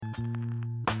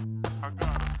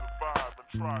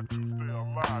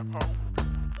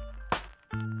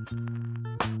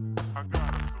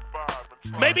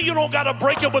Maybe you don't got to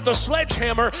break it with a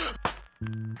sledgehammer.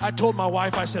 I told my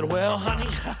wife, I said, well, honey,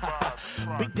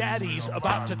 Big Daddy's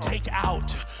about to take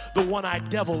out the one-eyed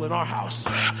devil in our house.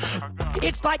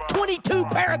 It's like 22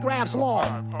 paragraphs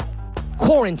long.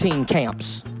 Quarantine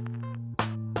camps.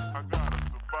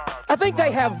 I think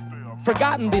they have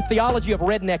forgotten the theology of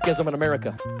redneckism in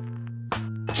America.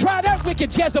 Try that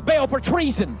wicked Jezebel for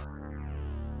treason.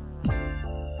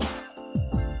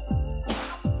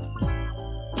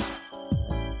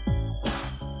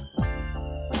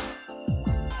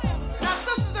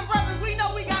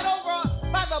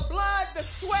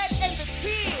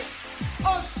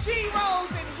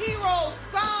 Sheroes and heroes,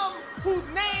 some whose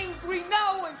names we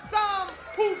know and some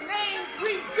whose names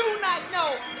we do not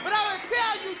know. But I will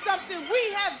tell you something,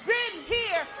 we have been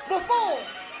here before.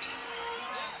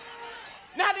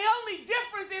 Now the only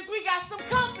difference is we got some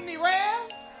company, Rev.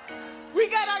 We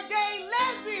got our gay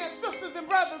lesbian sisters and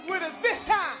brothers with us this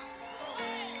time.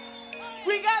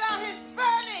 We got our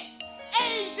Hispanic,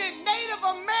 Asian, Native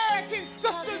American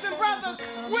sisters and brothers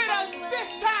with us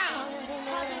this time.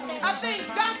 I think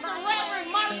Dr.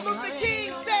 Reverend Martin Luther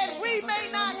King said we may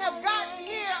not have gotten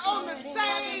here on the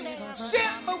same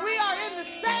ship, but we are in the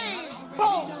same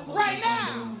boat right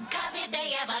now.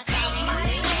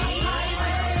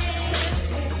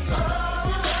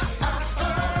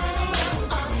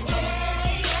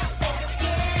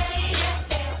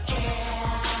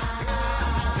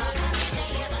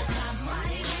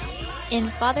 In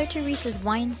Father Teresa's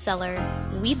Wine Cellar,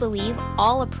 we believe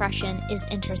all oppression is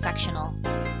intersectional.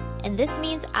 And this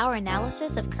means our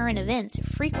analysis of current events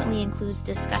frequently includes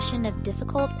discussion of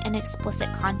difficult and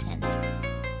explicit content.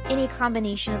 Any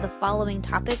combination of the following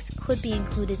topics could be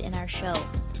included in our show: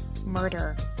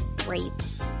 murder, rape,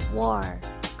 war,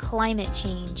 climate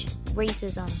change,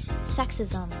 racism,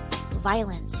 sexism,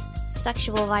 violence,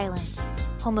 sexual violence,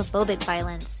 homophobic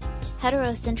violence,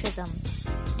 heterocentrism,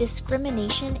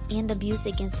 discrimination and abuse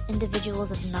against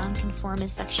individuals of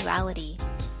nonconformist sexuality,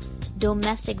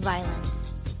 domestic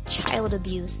violence, child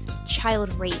abuse,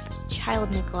 child rape, child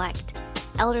neglect,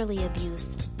 elderly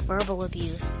abuse, verbal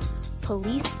abuse,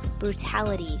 police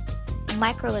brutality,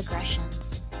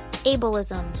 microaggressions,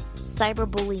 ableism,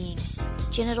 cyberbullying,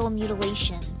 genital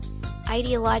mutilation,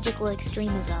 ideological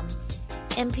extremism,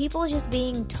 and people just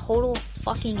being total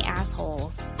fucking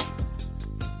assholes.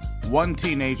 One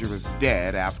teenager is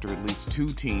dead after at least two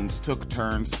teens took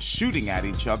turns shooting at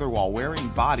each other while wearing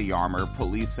body armor,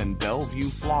 police in Bellevue,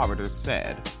 Florida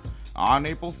said. On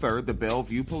April 3rd, the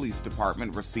Bellevue Police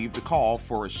Department received a call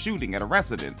for a shooting at a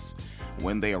residence.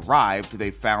 When they arrived,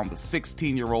 they found the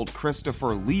 16-year-old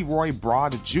Christopher Leroy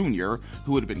Broad Jr.,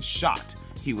 who had been shot.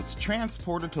 He was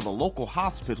transported to the local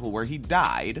hospital where he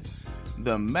died.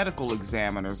 The medical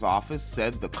examiner's office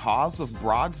said the cause of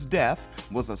Broad's death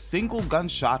was a single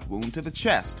gunshot wound to the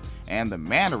chest, and the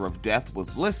manner of death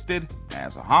was listed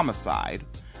as a homicide,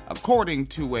 according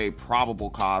to a probable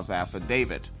cause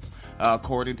affidavit.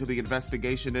 According to the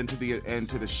investigation into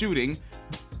the shooting,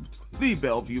 the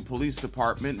Bellevue Police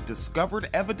Department discovered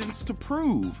evidence to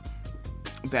prove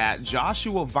that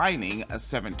Joshua Vining, a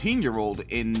 17-year-old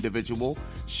individual,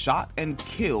 shot and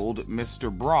killed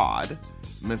Mr. Broad.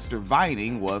 Mr.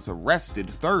 Vining was arrested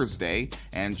Thursday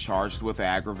and charged with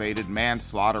aggravated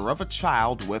manslaughter of a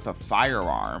child with a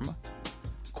firearm.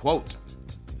 Quote,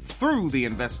 through the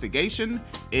investigation,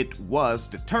 it was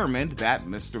determined that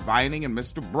Mr. Vining and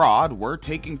Mr. Broad were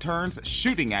taking turns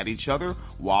shooting at each other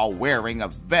while wearing a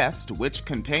vest which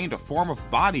contained a form of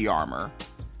body armor.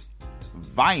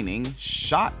 Vining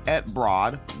shot at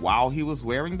Broad while he was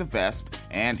wearing the vest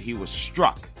and he was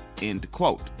struck, end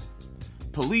quote.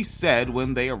 Police said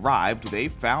when they arrived, they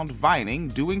found Vining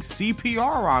doing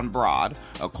CPR on Broad,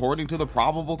 according to the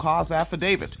probable cause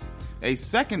affidavit. A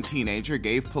second teenager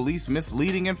gave police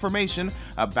misleading information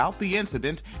about the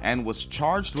incident and was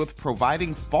charged with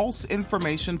providing false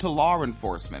information to law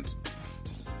enforcement.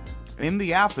 In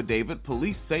the affidavit,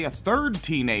 police say a third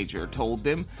teenager told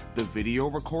them that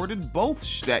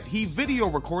he video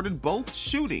recorded both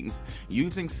shootings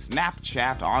using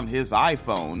Snapchat on his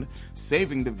iPhone,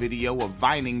 saving the video of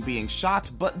Vining being shot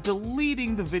but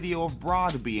deleting the video of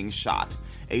Broad being shot.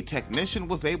 A technician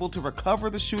was able to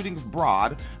recover the shooting of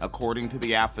Broad, according to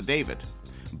the affidavit.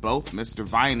 Both Mr.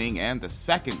 Vining and the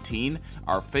second teen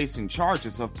are facing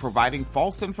charges of providing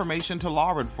false information to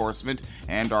law enforcement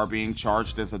and are being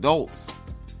charged as adults.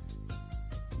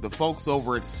 The folks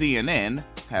over at CNN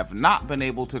have not been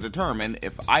able to determine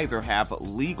if either have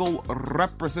legal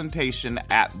representation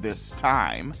at this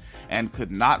time and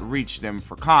could not reach them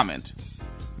for comment.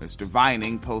 Mr.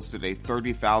 Vining posted a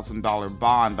 $30,000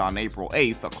 bond on April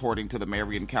 8th, according to the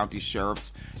Marion County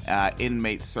Sheriff's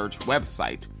inmate search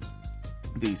website.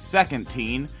 The second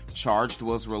teen charged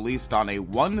was released on a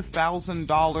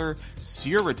 $1,000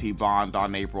 surety bond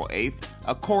on April 8th,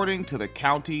 according to the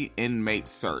county inmate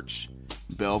search.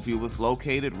 Bellevue was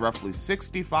located roughly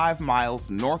 65 miles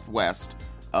northwest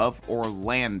of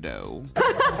Orlando.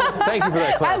 Thank you for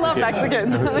that clarification. I love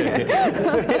Mexicans.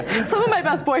 Some of my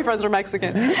best boyfriends are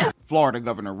Mexican. Florida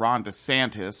Governor Ron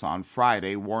DeSantis on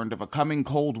Friday warned of a coming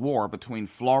Cold War between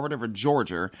Florida and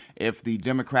Georgia if the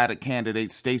Democratic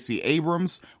candidate Stacey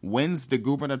Abrams wins the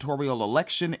gubernatorial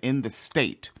election in the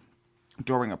state.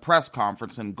 During a press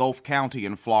conference in Gulf County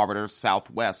in Florida's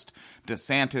southwest,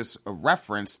 DeSantis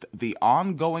referenced the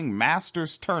ongoing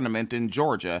Masters tournament in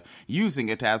Georgia, using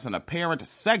it as an apparent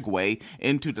segue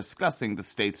into discussing the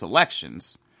state's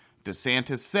elections.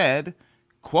 DeSantis said,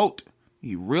 quote,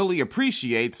 "He really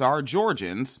appreciates our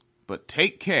Georgians, but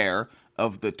take care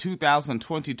of the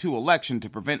 2022 election to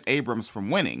prevent Abrams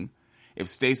from winning. If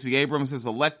Stacey Abrams is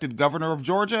elected governor of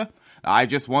Georgia, I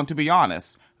just want to be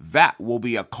honest, that will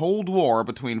be a Cold War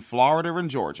between Florida and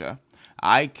Georgia.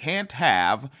 I can't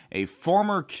have a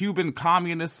former Cuban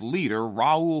communist leader,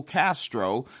 Raul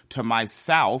Castro, to my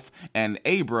south and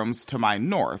Abrams to my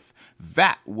north.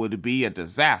 That would be a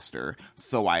disaster,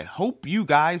 so I hope you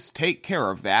guys take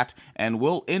care of that and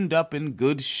we'll end up in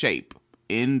good shape."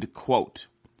 End quote.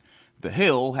 The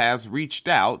Hill has reached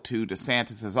out to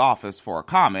DeSantis' office for a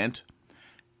comment.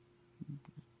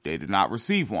 They did not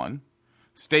receive one.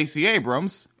 Stacey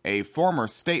Abrams, a former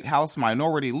State House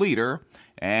minority leader,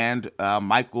 and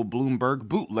Michael Bloomberg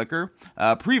bootlicker,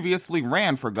 previously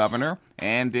ran for governor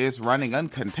and is running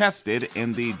uncontested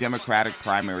in the Democratic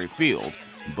primary field,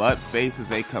 but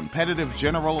faces a competitive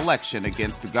general election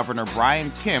against Governor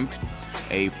Brian Kemp,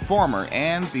 a former,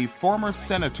 and the former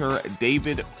Senator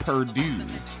David Perdue,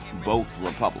 both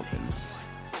Republicans.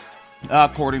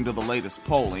 According to the latest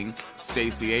polling,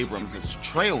 Stacey Abrams is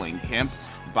trailing Kemp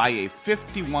by a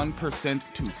 51%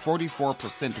 to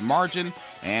 44% margin,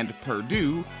 and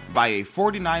Perdue by a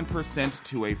 49%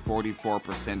 to a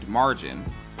 44% margin.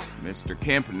 Mr.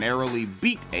 Kemp narrowly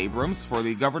beat Abrams for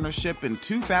the governorship in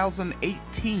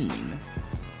 2018.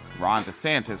 Ron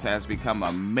DeSantis has become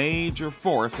a major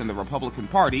force in the Republican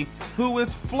Party, who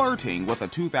is flirting with a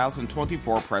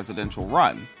 2024 presidential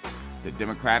run. The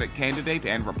Democratic candidate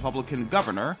and Republican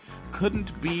governor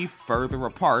couldn't be further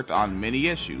apart on many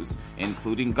issues,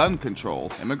 including gun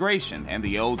control, immigration, and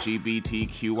the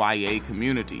LGBTQIA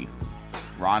community.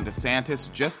 Ron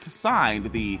DeSantis just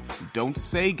signed the Don't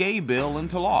Say Gay bill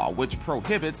into law, which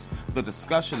prohibits the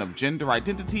discussion of gender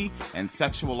identity and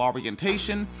sexual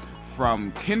orientation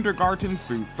from kindergarten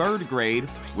through third grade,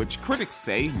 which critics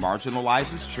say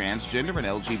marginalizes transgender and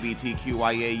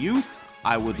LGBTQIA youth.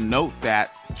 I would note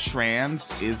that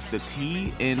trans is the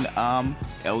T in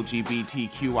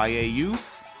LGBTQIA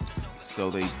youth,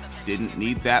 so they didn't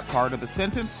need that part of the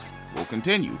sentence. We'll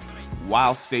continue.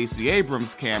 While Stacey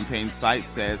Abrams' campaign site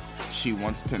says she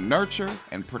wants to nurture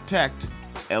and protect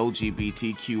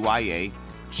LGBTQIA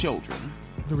children.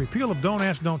 The repeal of Don't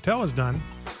Ask, Don't Tell has done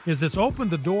is it's opened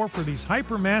the door for these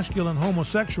hyper-masculine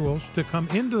homosexuals to come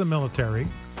into the military,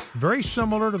 very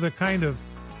similar to the kind of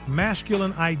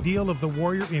masculine ideal of the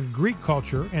warrior in Greek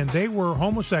culture, and they were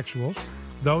homosexuals.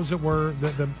 Those that were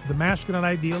the masculine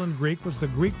ideal in Greek was the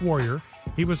Greek warrior.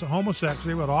 He was a homosexual.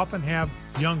 They would often have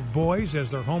young boys as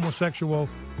their homosexual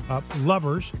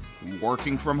lovers.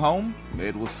 Working from home?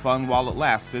 It was fun while it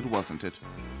lasted, wasn't it?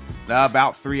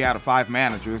 About 3 out of 5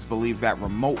 managers believe that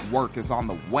remote work is on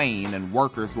the wane and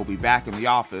workers will be back in the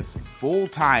office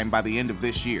full-time by the end of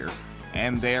this year.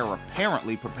 And they are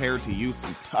apparently prepared to use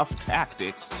some tough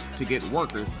tactics to get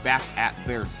workers back at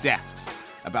their desks.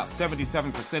 About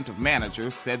 77% of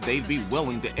managers said they'd be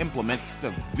willing to implement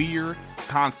severe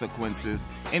consequences,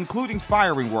 including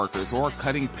firing workers or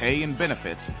cutting pay and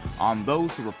benefits on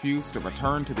those who refuse to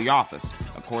return to the office,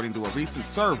 according to a recent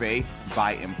survey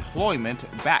by employment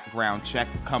background check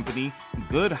company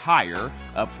Good Hire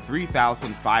of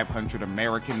 3,500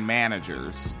 American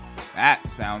managers. That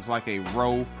sounds like a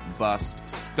robust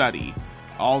study.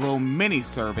 Although many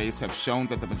surveys have shown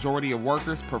that the majority of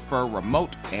workers prefer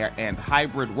remote and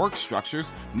hybrid work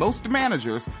structures, most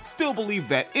managers still believe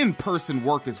that in-person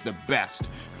work is the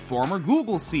best. Former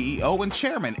Google CEO and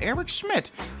chairman Eric Schmidt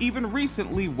even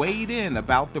recently weighed in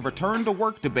about the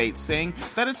return-to-work debate, saying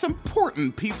that it's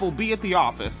important people be at the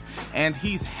office, and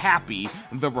he's happy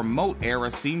the remote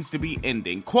era seems to be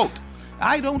ending. Quote,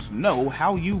 "I don't know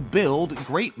how you build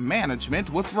great management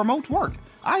with remote work.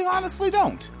 I honestly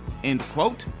don't." End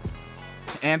quote.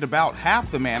 And about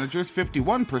half the managers,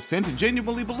 51%,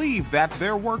 genuinely believe that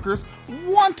their workers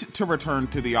want to return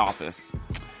to the office.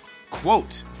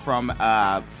 Quote from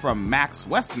Max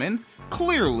Westman,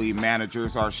 "Clearly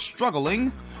managers are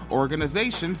struggling.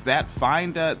 Organizations that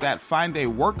find a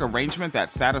work arrangement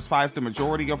that satisfies the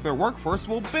majority of their workforce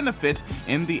will benefit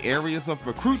in the areas of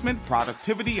recruitment,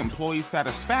 productivity, employee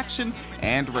satisfaction,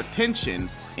 and retention."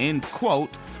 End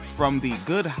quote from the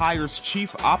Good Hires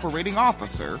Chief Operating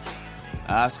Officer.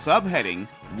 Subheading,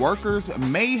 "Workers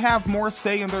may have more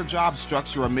say in their job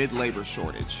structure amid labor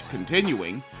shortage."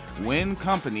 Continuing, "When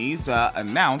companies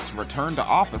announce return to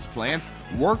office plans,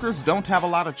 workers don't have a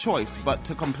lot of choice but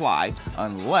to comply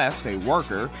unless a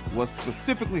worker was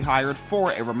specifically hired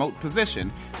for a remote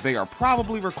position. They are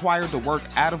probably required to work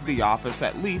out of the office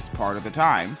at least part of the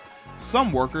time.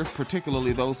 Some workers,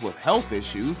 particularly those with health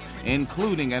issues,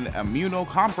 including an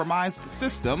immunocompromised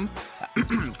system,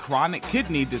 chronic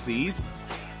kidney disease,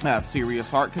 serious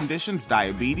heart conditions,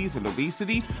 diabetes, and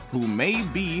obesity, who may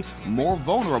be more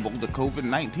vulnerable to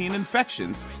COVID-19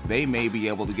 infections. They may be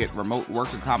able to get remote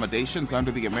work accommodations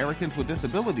under the Americans with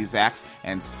Disabilities Act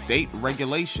and state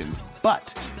regulations,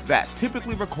 but that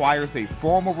typically requires a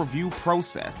formal review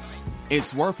process.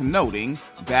 It's worth noting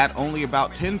that only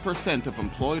about 10% of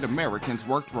employed Americans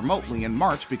worked remotely in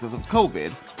March because of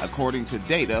COVID. According to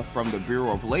data from the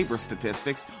Bureau of Labor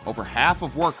Statistics, over half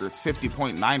of workers,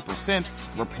 50.9%,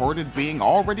 reported being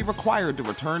already required to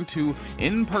return to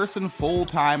in-person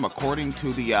full-time, according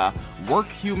to the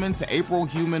WorkHuman's April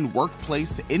Human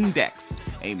Workplace Index,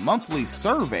 a monthly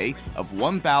survey of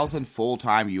 1,000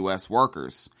 full-time U.S.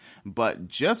 workers. But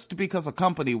just because a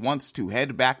company wants to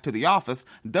head back to the office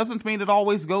doesn't mean it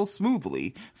always goes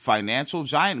smoothly. Financial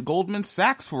giant Goldman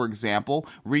Sachs, for example,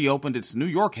 reopened its New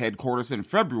York headquarters in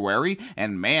February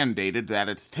and mandated that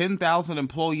its 10,000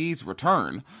 employees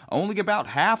return. Only about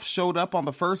half showed up on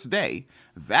the first day.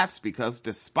 That's because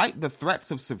despite the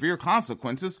threats of severe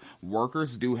consequences,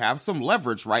 workers do have some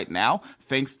leverage right now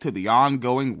thanks to the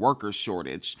ongoing worker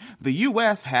shortage. The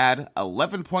U.S. had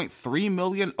 11.3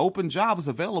 million open jobs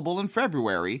available in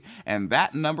February, and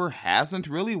that number hasn't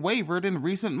really wavered in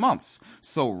recent months.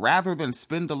 So rather than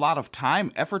spend a lot of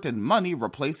time, effort, and money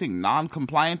replacing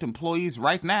non-compliant employees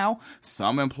right now,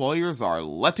 some employers are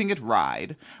letting it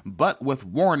ride. But with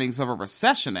warnings of a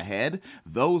recession ahead,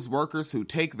 those workers who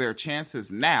take their chances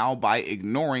now by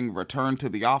ignoring return to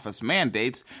the office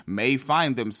mandates may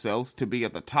find themselves to be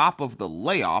at the top of the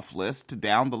layoff list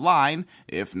down the line,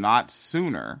 if not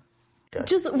sooner.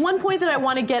 Just one point that I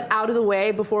want to get out of the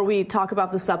way before we talk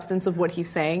about the substance of what he's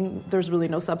saying. There's really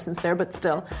no substance there, but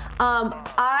still.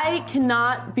 I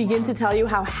cannot begin to tell you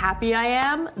how happy I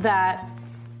am that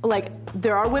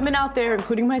there are women out there,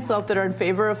 including myself, that are in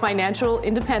favor of financial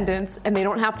independence, and they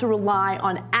don't have to rely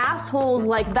on assholes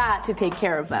like that to take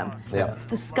care of them. Yeah. It's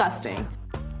disgusting.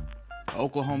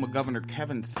 Oklahoma Governor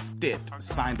Kevin Stitt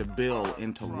signed a bill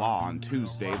into law on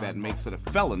Tuesday that makes it a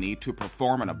felony to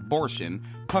perform an abortion,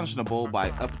 punishable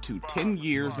by up to 10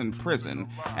 years in prison,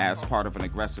 as part of an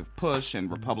aggressive push in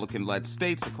Republican-led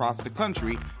states across the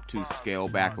country to scale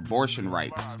back abortion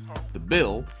rights. The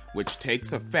bill, which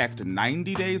takes effect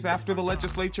 90 days after the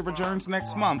legislature adjourns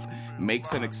next month,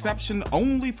 makes an exception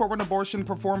only for an abortion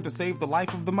performed to save the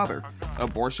life of the mother.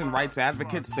 Abortion rights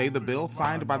advocates say the bill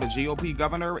signed by the GOP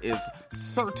governor is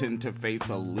certain to face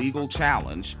a legal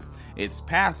challenge. Its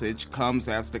passage comes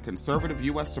as the conservative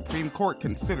U.S. Supreme Court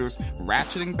considers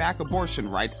ratcheting back abortion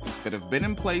rights that have been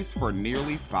in place for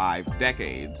nearly 5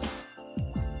 decades.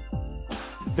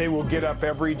 They will get up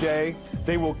every day,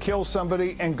 they will kill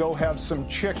somebody and go have some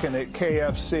chicken at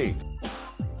KFC.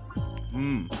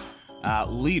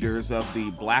 Leaders of the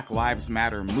Black Lives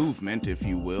Matter movement, if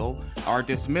you will, are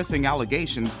dismissing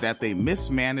allegations that they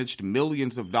mismanaged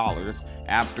millions of dollars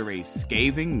after a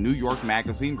scathing New York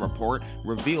Magazine report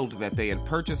revealed that they had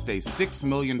purchased a $6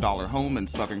 million home in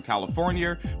Southern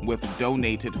California with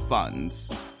donated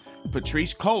funds.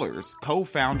 Patrice Cullors,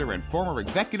 co-founder and former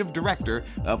executive director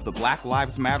of the Black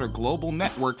Lives Matter Global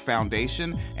Network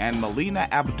Foundation, and Melina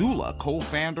Abdullah,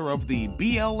 co-founder of the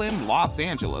BLM Los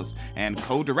Angeles and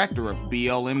co-director of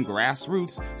BLM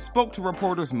Grassroots, spoke to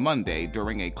reporters Monday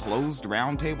during a closed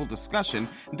roundtable discussion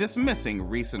dismissing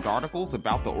recent articles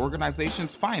about the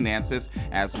organization's finances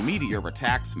as media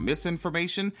attacks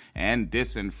misinformation and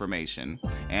disinformation,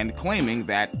 and claiming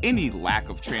that any lack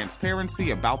of transparency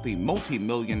about the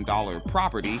multi-million-dollar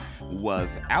property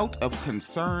was out of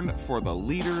concern for the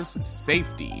leader's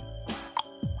safety.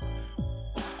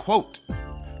 Quote,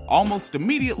 almost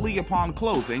immediately upon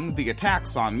closing, the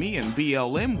attacks on me and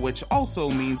BLM, which also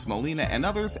means Melina and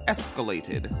others,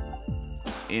 escalated.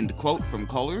 end quote from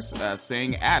Cullors,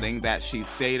 adding that she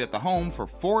stayed at the home for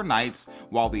 4 nights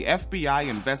while the FBI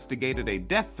investigated a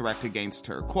death threat against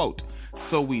her. Quote,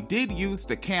 so we did use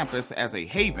the campus as a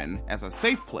haven, as a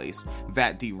safe place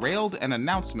that derailed an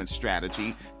announcement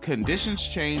strategy. Conditions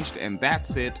changed and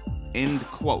that's it, end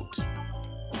quote.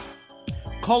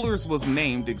 Cullors was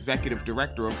named executive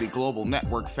director of the Global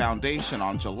Network Foundation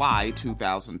on July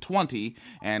 2020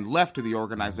 and left the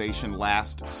organization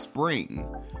last spring.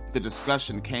 The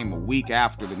discussion came a week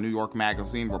after the New York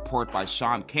Magazine report by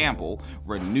Sean Campbell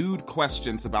renewed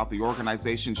questions about the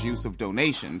organization's use of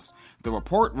donations. The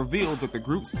report revealed that the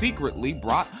group secretly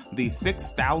brought the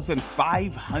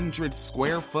 6,500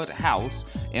 square foot house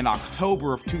in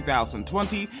October of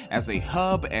 2020 as a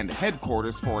hub and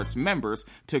headquarters for its members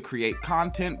to create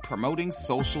content promoting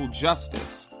social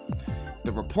justice.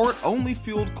 The report only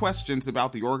fueled questions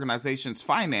about the organization's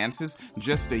finances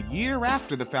just a year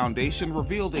after the foundation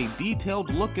revealed a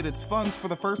detailed look at its funds for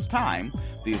the first time.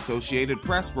 The Associated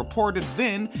Press reported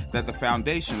then that the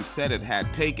foundation said it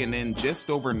had taken in just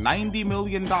over $90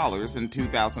 million in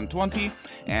 2020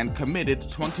 and committed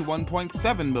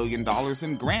 $21.7 million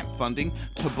in grant funding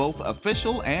to both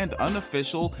official and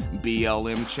unofficial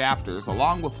BLM chapters,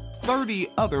 along with 30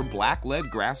 other Black-led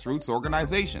grassroots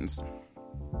organizations.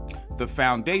 The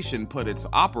foundation put its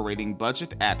operating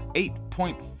budget at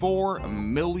 $8.4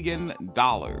 million.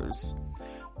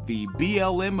 The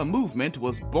BLM movement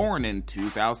was born in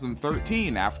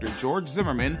 2013 after George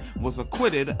Zimmerman was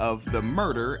acquitted of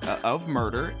murder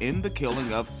in the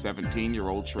killing of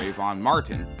 17-year-old Trayvon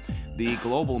Martin. The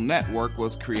Global Network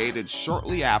was created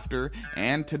shortly after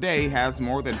and today has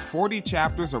more than 40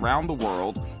 chapters around the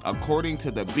world, according to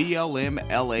the BLM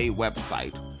LA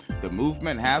website. The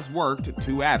movement has worked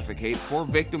to advocate for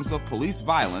victims of police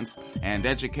violence and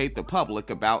educate the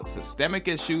public about systemic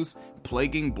issues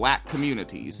plaguing Black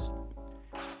communities.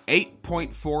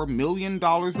 $8.4 million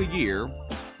a year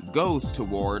goes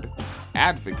toward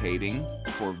advocating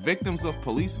for victims of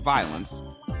police violence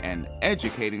and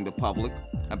educating the public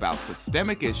about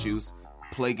systemic issues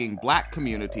plaguing Black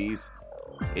communities.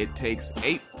 It takes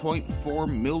 $8.4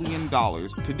 million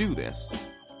to do this.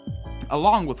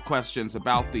 Along with questions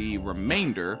about the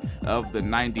remainder of the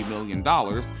 $90 million,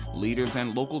 leaders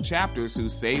and local chapters who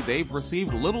say they've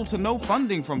received little to no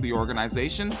funding from the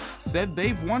organization said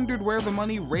they've wondered where the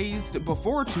money raised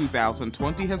before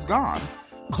 2020 has gone.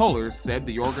 Cullors said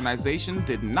the organization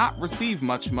did not receive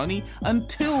much money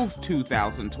until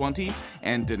 2020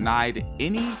 and denied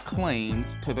any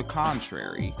claims to the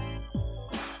contrary.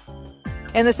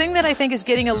 And the thing that I think is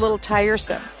getting a little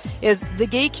tiresome is the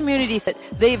gay community, that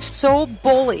they've so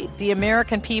bullied the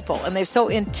American people and they've so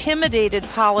intimidated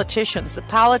politicians. The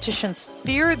politicians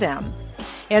fear them.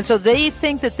 And so they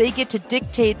think that they get to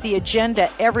dictate the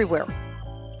agenda everywhere.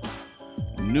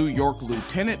 New York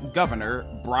Lieutenant Governor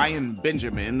Brian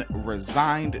Benjamin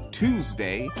resigned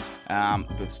Tuesday,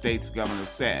 the state's governor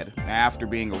said, after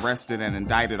being arrested and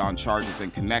indicted on charges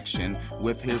in connection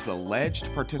with his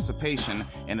alleged participation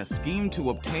in a scheme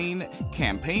to obtain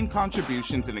campaign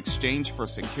contributions in exchange for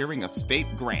securing a state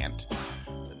grant.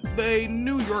 The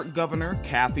New York governor,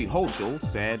 Kathy Hochul,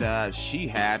 said she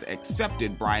had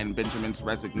accepted Brian Benjamin's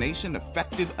resignation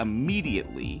effective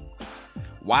immediately.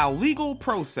 While legal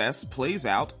process plays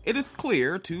out, it is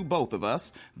clear to both of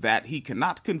us that he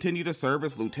cannot continue to serve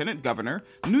as lieutenant governor.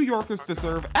 New Yorkers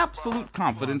deserve absolute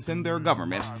confidence in their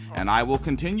government, and I will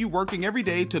continue working every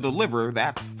day to deliver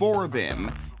that for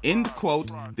them, end quote,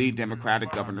 the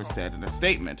Democratic governor said in a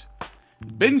statement.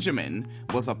 Benjamin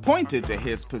was appointed to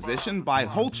his position by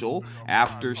Hochul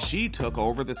after she took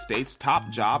over the state's top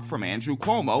job from Andrew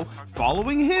Cuomo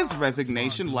following his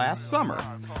resignation last summer.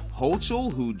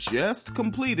 Hochul, who just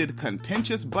completed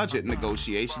contentious budget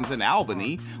negotiations in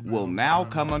Albany, will now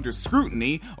come under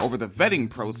scrutiny over the vetting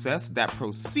process that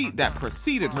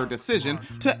preceded her decision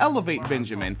to elevate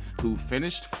Benjamin, who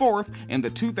finished fourth in the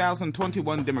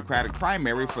 2021 Democratic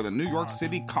primary for the New York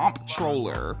City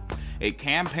Comptroller, a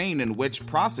campaign in which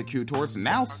prosecutors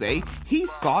now say he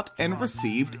sought and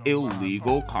received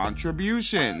illegal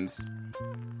contributions.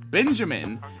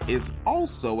 Benjamin is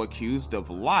also accused of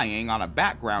lying on a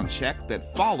background check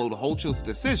that followed Hochul's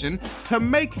decision to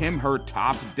make him her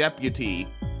top deputy.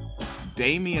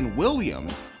 Damian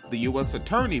Williams, the U.S.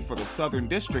 Attorney for the Southern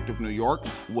District of New York,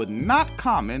 would not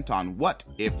comment on what,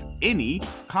 if any,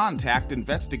 contact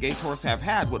investigators have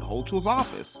had with Hochul's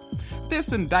office.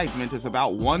 This indictment is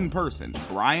about one person,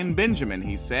 Brian Benjamin,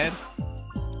 he said.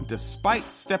 despite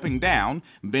stepping down,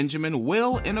 Benjamin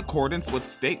will, in accordance with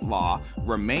state law,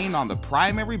 remain on the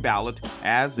primary ballot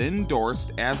as the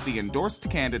endorsed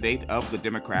candidate of the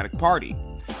Democratic Party.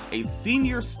 A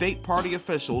senior state party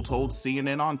official told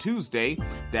CNN on Tuesday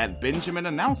that Benjamin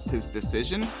announced his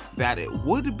decision that it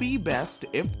would be best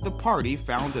if the party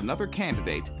found another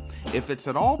candidate, if it's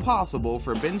at all possible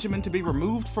for Benjamin to be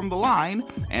removed from the line,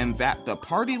 and that the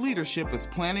party leadership is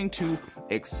planning to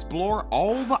explore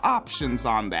all the options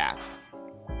on that.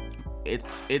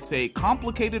 It's a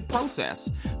complicated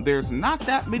process. There's not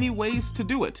that many ways to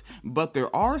do it, but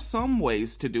there are some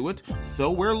ways to do it,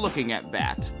 so we're looking at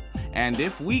that. And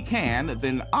if we can,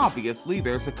 then obviously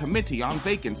there's a committee on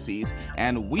vacancies,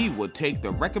 and we would take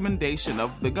the recommendation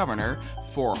of the governor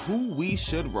for who we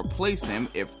should replace him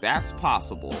if that's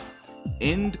possible.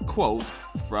 End quote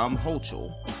from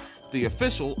Hochul. The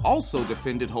official also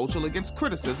defended Hochul against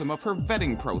criticism of her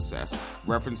vetting process,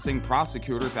 referencing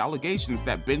prosecutors' allegations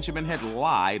that Benjamin had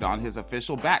lied on his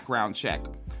official background check.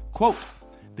 Quote,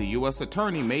 the U.S.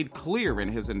 attorney made clear in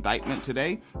his indictment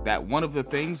today that one of the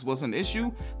things that was an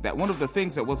issue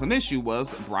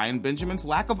was Brian Benjamin's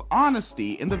lack of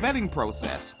honesty in the vetting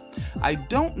process. I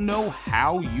don't know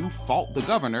how you fault the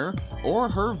governor or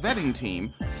her vetting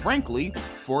team, frankly,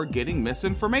 for getting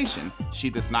misinformation. She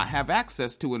does not have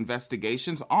access to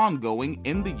investigations ongoing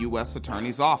in the U.S.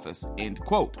 attorney's office, end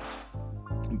quote.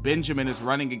 Benjamin is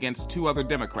running against two other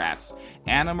Democrats,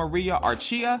 Anna Maria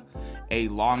Archila, a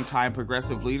longtime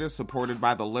progressive leader supported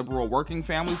by the Liberal Working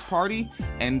Families Party,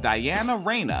 and Diana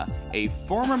Reyna, a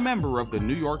former member of the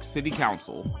New York City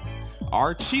Council.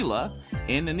 Archila,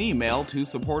 in an email to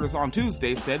supporters on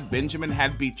Tuesday, said Benjamin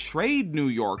had betrayed New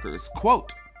Yorkers.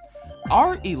 Quote,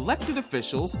 our elected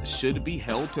officials should be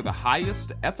held to the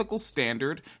highest ethical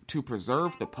standard to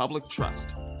preserve the public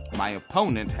trust. My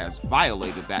opponent has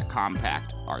violated that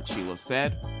compact, Archila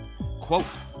said. Quote,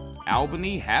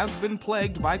 Albany has been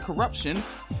plagued by corruption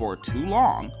for too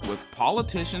long, with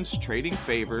politicians trading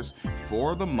favors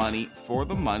for the money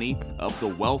of the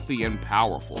wealthy and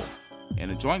powerful. In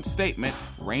a joint statement,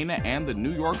 Reyna and the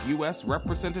New York U.S.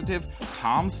 Representative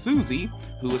Tom Suozzi,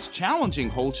 who is challenging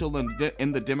Hochul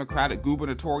in the Democratic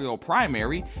gubernatorial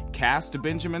primary, cast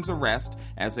Benjamin's arrest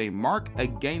as a mark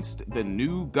against the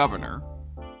new governor.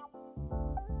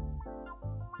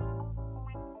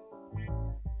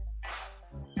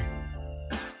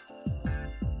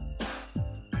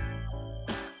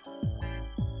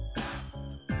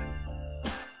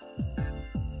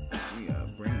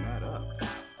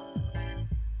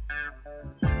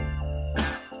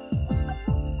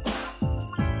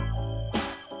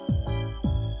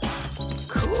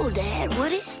 Dad,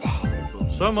 what is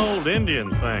that? Some old Indian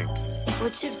thing.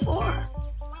 What's it for?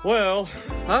 Well,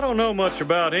 I don't know much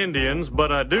about Indians,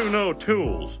 but I do know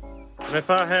tools. And if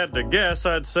I had to guess,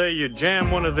 I'd say you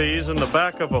jam one of these in the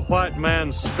back of a white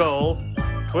man's skull,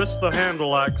 twist the handle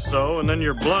like so, and then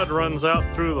your blood runs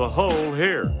out through the hole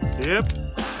here. Yep,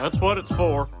 that's what it's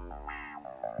for.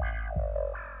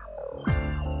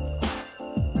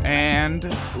 And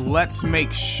let's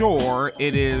make sure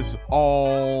it is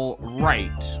all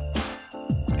right,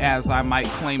 as I might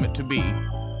claim it to be.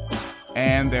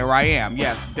 And there I am.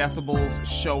 Yes, decibels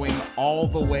showing all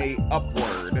the way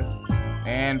upward.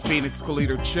 And Phoenix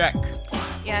Collider, check.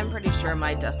 Yeah, I'm pretty sure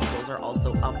my decibels are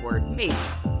also upward. Maybe.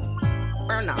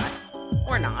 Or not.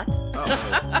 Or not.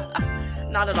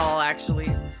 Not at all,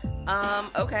 actually.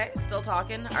 Okay, still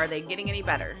talking. Are they getting any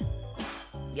better?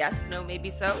 Yes, no,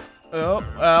 maybe so?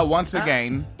 Once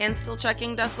again. And still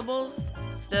checking decibels?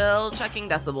 Still checking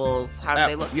decibels. How do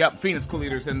they look? Yep, Phoenix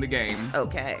Collider's in the game.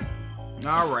 Okay.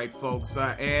 All right, folks.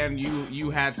 And you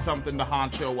had something to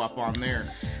honcho up on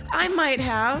there. I might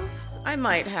have.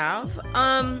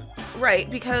 Right,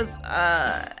 because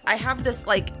I have this,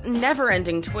 like,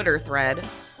 never-ending Twitter thread,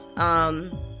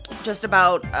 just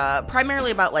about,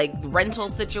 primarily about, like, rental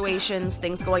situations,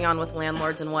 things going on with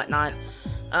landlords and whatnot.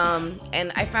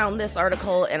 And I found this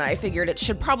article, and I figured it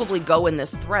should probably go in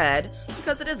this thread,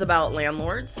 because it is about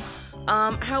landlords.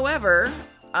 However,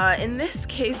 in this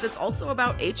case, it's also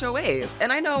about HOAs.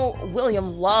 And I know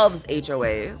William loves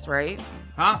HOAs, right?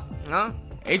 Huh?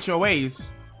 HOAs?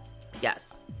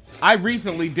 Yes. I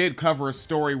recently did cover a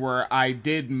story where I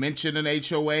did mention an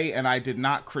HOA, and I did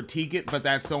not critique it, but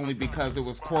that's only because it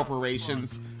was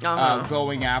corporations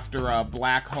going after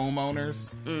black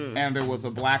homeowners, and there was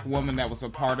a black woman that was a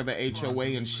part of the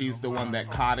HOA, and she's the one that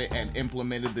caught it and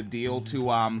implemented the deal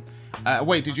to,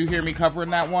 wait, did you hear me covering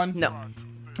that one? No.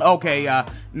 Okay,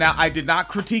 now I did not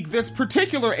critique this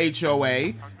particular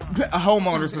HOA,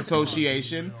 homeowners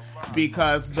association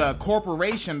because the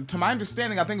corporation, to my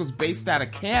understanding, I think it was based out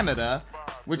of Canada,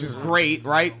 which is great,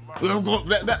 right?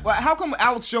 How come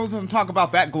Alex Jones doesn't talk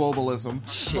about that globalism?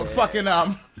 Shit. Fucking,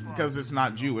 because it's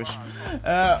not Jewish.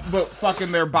 But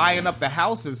fucking they're buying up the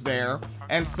houses there.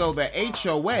 And so the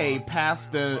HOA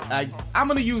passed I'm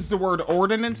going to use the word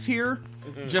ordinance here.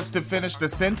 Just to finish the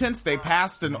sentence, they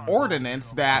passed an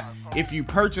ordinance that if you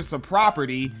purchase a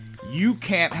property, you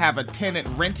can't have a tenant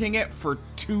renting it for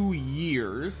 2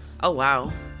 years. Oh,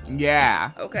 wow.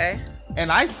 Yeah. Okay.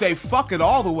 And I say fuck it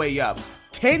all the way up.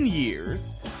 10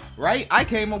 years, right? I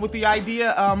came up with the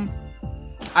idea,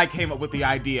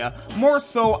 More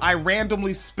so, I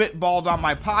randomly spitballed on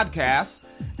my podcast.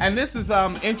 And this is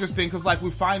interesting because, like, we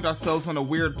find ourselves in a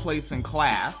weird place in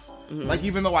class. Mm-hmm. Like,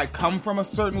 even though I come from a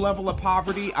certain level of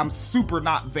poverty, I'm super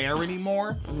not there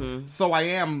anymore. Mm-hmm. So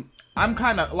I'm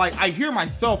kind of, like, I hear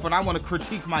myself and I want to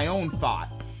critique my own thought.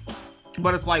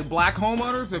 But it's like, black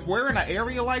homeowners, if we're in an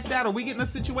area like that, or we get in a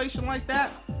situation like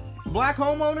that, black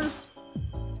homeowners,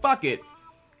 fuck it.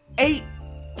 8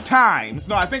 times.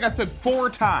 No, I think I said 4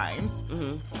 times.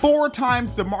 Mm-hmm. 4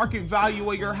 times the market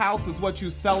value of your house is what you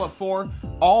sell it for.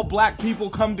 All black people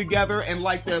come together and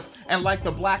like the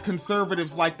black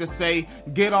conservatives like to say,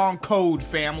 get on code,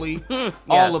 family. Yes.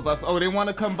 All of us. Oh, they want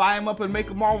to come buy them up and make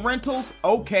them all rentals?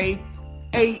 Okay.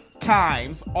 8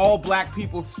 times. All black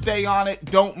people stay on it,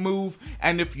 don't move,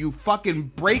 and if you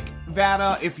fucking break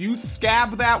that, if you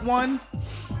scab that one,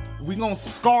 we gonna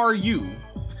scar you.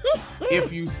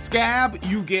 If you scab,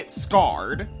 you get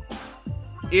scarred.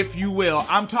 If you will.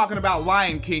 I'm talking about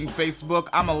Lion King, Facebook.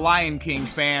 I'm a Lion King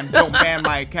fan. Don't ban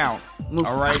my account. Mufasa.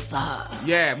 All right?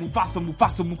 Yeah,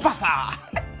 Mufasa.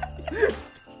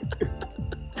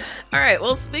 All right,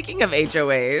 well, speaking of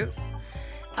HOAs,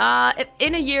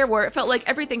 in a year where it felt like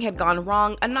everything had gone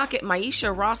wrong, a knock at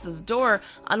Maisha Ross's door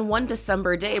on one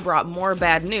December day brought more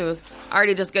bad news.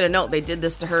 Already just gonna note they did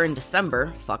this to her in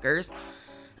December, fuckers.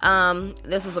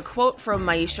 This is a quote from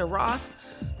Maisha Ross.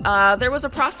 There was a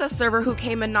process server who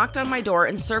came and knocked on my door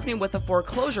and served me with a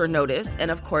foreclosure notice, and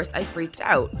of course I freaked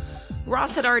out.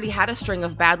 Ross had already had a string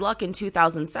of bad luck in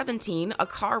 2017, a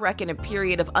car wreck and a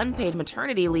period of unpaid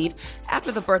maternity leave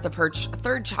after the birth of her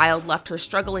third child left her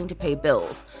struggling to pay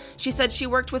bills. She said she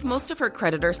worked with most of her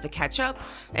creditors to catch up,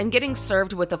 and getting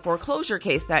served with a foreclosure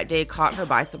case that day caught her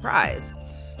by surprise.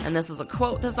 And this is a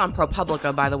quote. This is on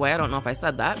ProPublica, by the way. I don't know if I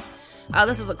said that.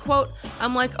 This is a quote.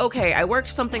 I'm like, okay, I worked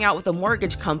something out with a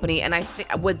mortgage company, and I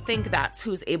would think that's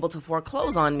who's able to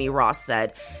foreclose on me, Ross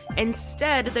said.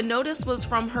 Instead, the notice was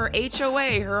from her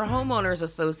HOA, her homeowners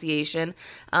association,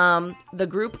 the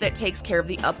group that takes care of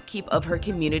the upkeep of her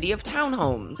community of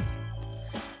townhomes.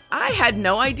 I had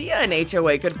no idea an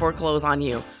HOA could foreclose on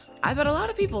you. I bet a lot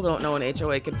of people don't know an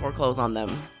HOA could foreclose on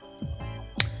them.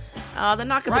 The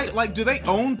knock at right, like, do they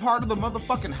own part of the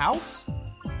motherfucking house?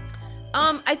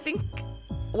 I think,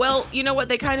 well, you know what?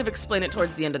 They kind of explain it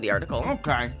towards the end of the article.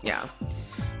 Okay. Yeah.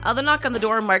 The knock on the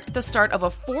door marked the start of a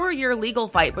 4-year legal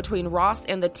fight between Ross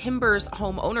and the Timbers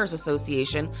Homeowners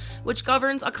Association, which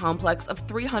governs a complex of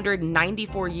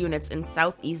 394 units in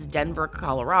southeast Denver,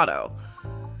 Colorado.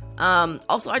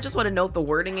 Also, I just want to note the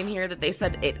wording in here that they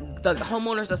said the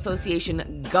Homeowners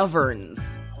Association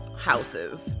governs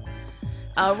houses.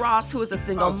 Ross, who is a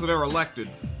single... Oh, so they're elected.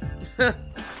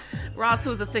 Ross,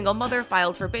 who is a single mother,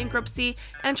 filed for bankruptcy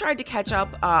and tried to catch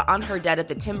up on her debt at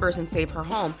the Timbers and save her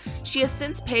home. She has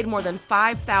since paid more than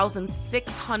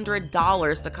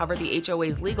 $5,600 to cover the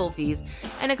HOA's legal fees,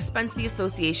 an expense the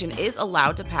association is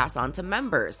allowed to pass on to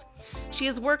members. She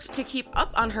has worked to keep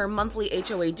up on her monthly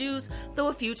HOA dues, though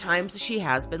a few times she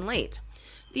has been late.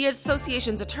 The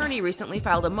association's attorney recently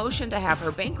filed a motion to have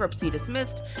her bankruptcy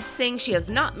dismissed, saying she has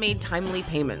not made timely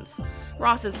payments.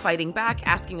 Ross is fighting back,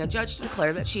 asking a judge to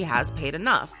declare that she has paid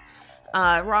enough.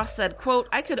 Ross said, quote,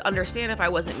 I could understand if I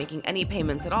wasn't making any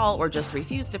payments at all or just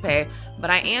refused to pay, but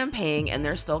I am paying and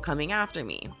they're still coming after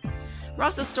me.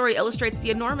 Ross's story illustrates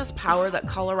the enormous power that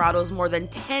Colorado's more than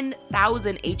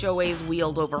 10,000 HOAs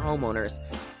wield over homeowners.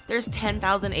 There's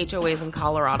 10,000 HOAs in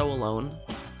Colorado alone.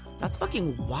 That's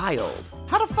fucking wild.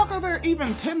 How the fuck are there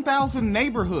even 10,000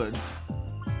 neighborhoods?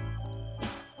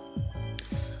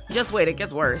 Just wait, it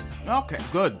gets worse. Okay,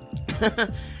 good.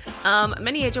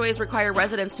 Many HOAs require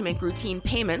residents to make routine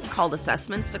payments, called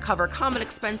assessments, to cover common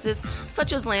expenses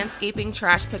such as landscaping,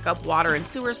 trash pickup, water and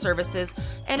sewer services,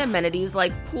 and amenities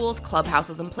like pools,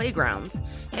 clubhouses, and playgrounds.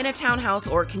 In a townhouse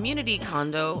or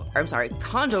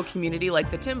condo community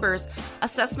like the Timbers,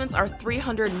 assessments are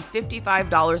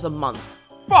 $355 a month.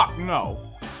 Fuck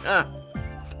no.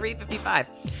 355.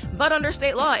 But under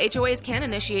state law, HOAs can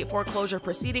initiate foreclosure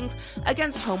proceedings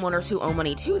against homeowners who owe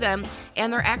money to them,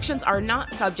 and their actions are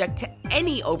not subject to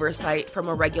any oversight from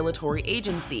a regulatory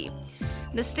agency.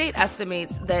 The state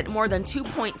estimates that more than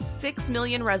 2.6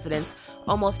 million residents,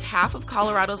 almost half of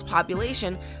Colorado's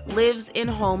population, lives in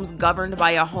homes governed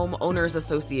by a homeowners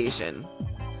association.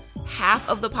 Half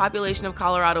of the population of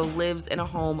Colorado lives in a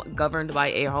home governed by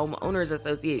a homeowners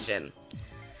association.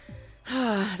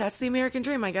 That's the American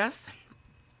dream, I guess.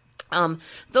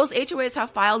 Those HOAs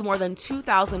have filed more than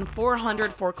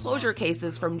 2,400 foreclosure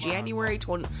cases from January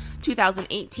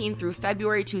 2018 through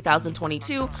February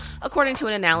 2022, according to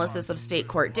an analysis of state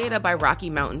court data by Rocky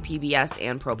Mountain PBS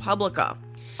and ProPublica.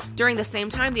 During the same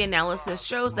time, the analysis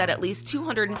shows that at least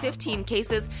 215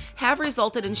 cases have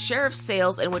resulted in sheriff's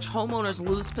sales in which homeowners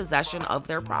lose possession of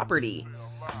their property.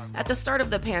 At the start of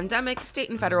the pandemic,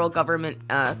 state and federal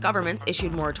governments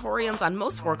issued moratoriums on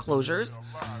most foreclosures,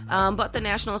 but the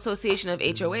National Association of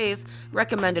HOAs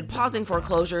recommended pausing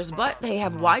foreclosures, but they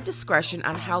have wide discretion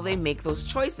on how they make those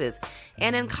choices.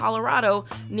 And in Colorado,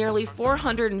 nearly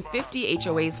 450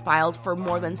 HOAs filed for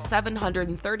more than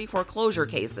 730 foreclosure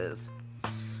cases.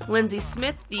 Lindsay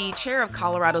Smith, the chair of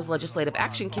Colorado's Legislative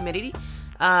Action Committee,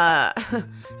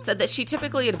 said that she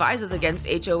typically advises against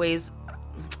HOAs.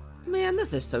 Man,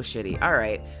 this is so shitty. All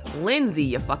right. Lindsay,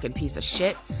 you fucking piece of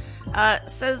shit,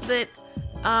 says that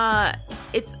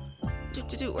it's...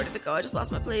 Where did it go? I just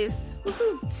lost my place.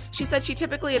 Woo-hoo. She said she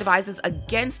typically advises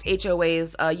against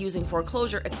HOAs using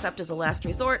foreclosure except as a last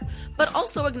resort, but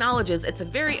also acknowledges it's a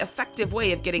very effective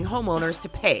way of getting homeowners to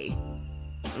pay.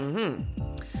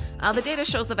 The data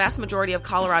shows the vast majority of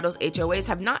Colorado's HOAs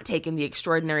have not taken the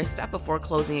extraordinary step of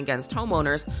foreclosing against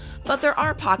homeowners, but there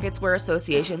are pockets where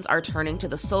associations are turning to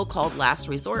the so-called last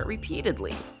resort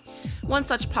repeatedly. One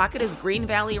such pocket is Green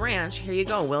Valley Ranch. Here you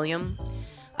go, William.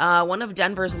 One of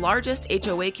Denver's largest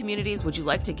HOA communities. Would you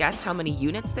like to guess how many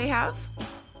units they have?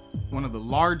 One of the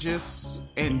largest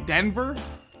in Denver?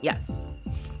 Yes.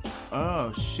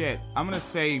 Oh, shit. I'm going to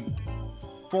say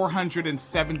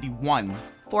 471.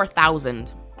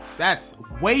 4,000. That's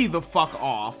way the fuck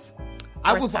off.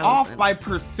 I was off by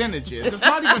percentages. It's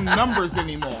not even numbers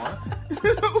anymore.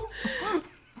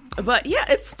 But yeah,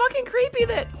 it's fucking creepy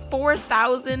that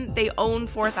 4,000, they own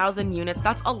 4,000 units.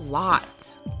 That's a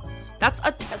lot. That's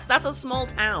a small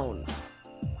town.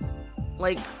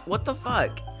 Like, what the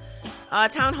fuck?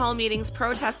 Town hall meetings,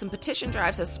 protests, and petition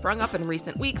drives has sprung up in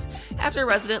recent weeks after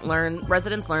residents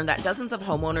learned that dozens of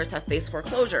homeowners have faced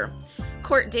foreclosure.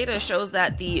 Court data shows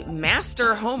that the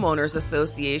Master Homeowners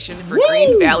Association for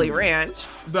Green Valley Ranch...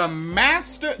 The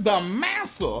Master...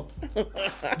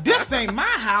 This ain't my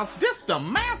house, this the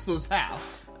Master's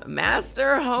house.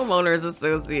 Master Homeowners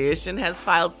Association has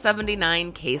filed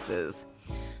 79 cases.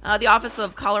 The Office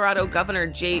of Colorado Governor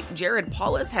Jared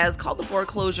Polis has called the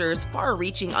foreclosures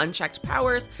far-reaching unchecked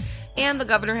powers, and the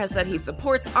governor has said he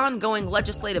supports ongoing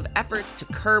legislative efforts to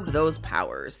curb those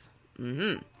powers.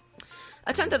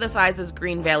 A tenth of the size of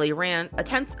Green Valley Ranch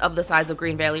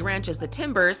is the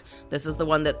Timbers. This is the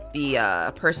one that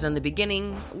the person in the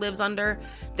beginning lives under.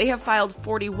 They have filed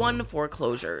 41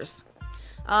 foreclosures.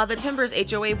 The Timbers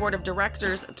HOA Board of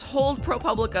Directors told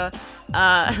ProPublica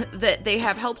that they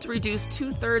have helped reduce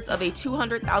 2/3 of a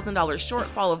 $200,000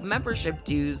 shortfall of membership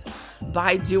dues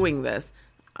by doing this.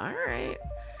 All right.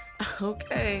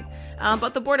 Okay.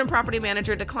 But the board and property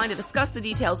manager declined to discuss the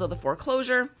details of the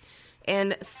foreclosure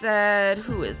and said,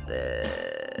 who is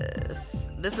this?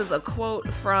 This is a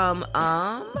quote from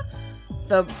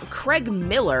the Craig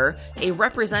Miller, a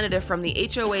representative from the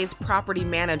HOA's property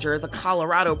manager, the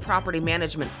Colorado Property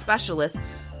Management Specialist.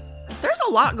 There's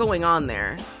a lot going on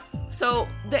there. So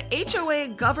the HOA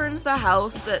governs the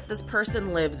house that this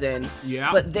person lives in,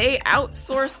 but they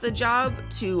outsource the job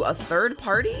to a third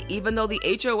party, even though the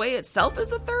HOA itself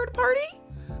is a third party?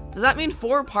 Does that mean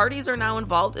 4 parties are now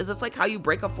involved? Is this like how you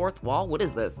break a fourth wall? What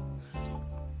is this?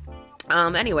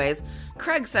 Anyways,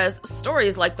 Craig says,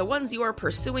 stories like the ones you are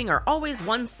pursuing are always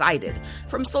one-sided.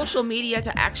 From social media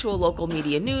to actual local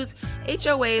media news,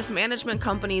 HOAs, management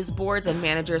companies, boards, and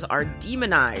managers are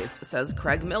demonized, says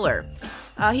Craig Miller.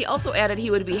 He also added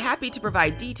he would be happy to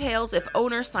provide details if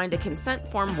owners signed a consent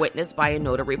form witnessed by a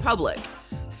notary public.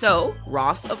 So,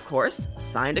 Ross, of course,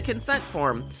 signed a consent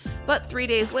form. But 3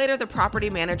 days later, the property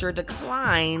manager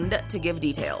declined to give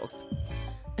details.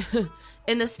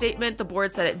 In the statement, the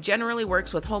board said it generally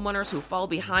works with homeowners who fall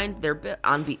behind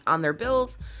on their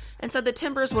bills, and said the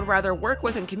Timbers would rather work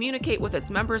with and communicate with its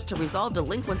members to resolve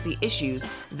delinquency issues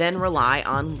than rely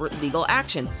on legal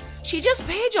action. She just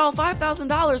paid y'all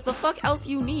 $5,000. The fuck else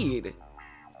you need?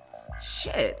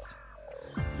 Shit.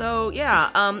 So, yeah,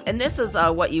 and this is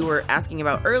what you were asking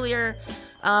about earlier.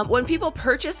 When people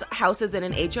purchase houses in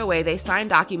an HOA, they sign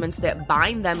documents that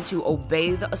bind them to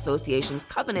obey the association's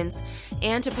covenants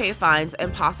and to pay fines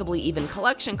and possibly even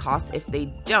collection costs if they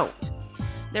don't.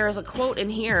 There is a quote in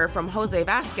here from Jose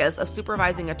Vasquez, a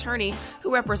supervising attorney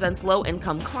who represents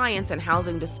low-income clients in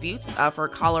housing disputes for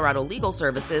Colorado Legal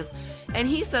Services, and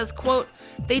he says, quote,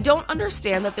 "They don't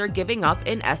understand that they're giving up,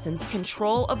 in essence,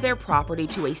 control of their property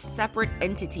to a separate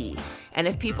entity, and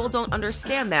if people don't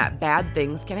understand that, bad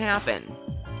things can happen."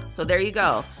 So there you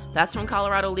go. That's from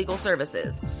Colorado Legal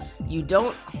Services.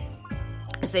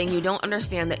 Saying you don't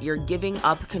understand that you're giving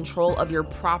up control of your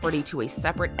property to a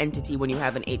separate entity when you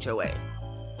have an HOA.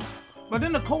 But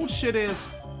then the cold shit is,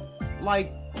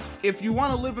 like, if you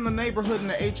want to live in the neighborhood and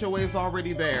the HOA is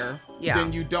already there,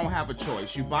 then you don't have a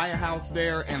choice. You buy a house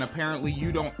there, and apparently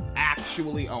you don't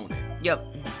actually own it.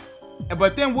 Yep.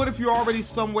 But then what if you're already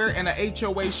somewhere and a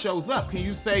HOA shows up? Can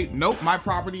you say, nope, my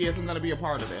property isn't going to be a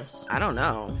part of this? I don't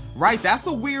know. Right, that's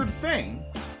a weird thing.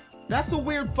 That's a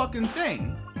weird fucking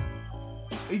thing.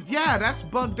 Yeah, that's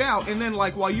bugged out. And then,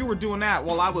 like, while you were doing that,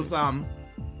 while I was,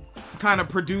 kind of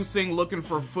producing, looking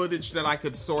for footage that I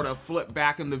could sort of flip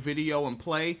back in the video and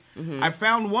play. I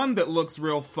found one that looks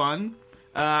real fun.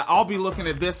 I'll be looking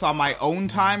at this on my own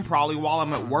time, probably while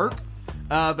I'm at work.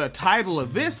 The title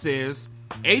of this is,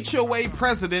 HOA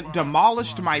President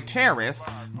Demolished My Terrace,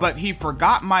 but he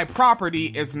forgot my property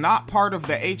is not part of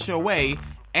the HOA,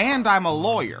 and I'm a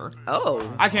lawyer. Oh.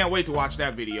 I can't wait to watch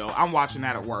that video. I'm watching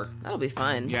that at work. That'll be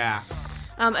fun. Yeah.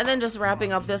 And then just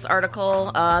wrapping up this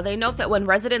article, they note that when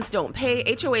residents don't pay,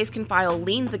 HOAs can file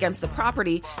liens against the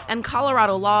property, and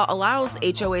Colorado law allows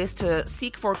HOAs to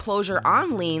seek foreclosure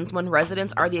on liens when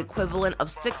residents are the equivalent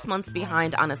of 6 months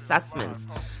behind on assessments.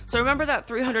 So remember that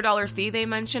 $300 fee they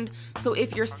mentioned? So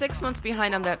if you're 6 months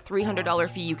behind on that $300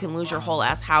 fee, you can lose your whole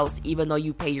ass house even though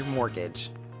you pay your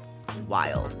mortgage.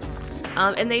 Wild.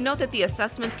 And they note that the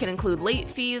assessments can include late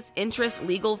fees, interest,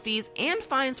 legal fees, and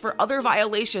fines for other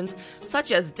violations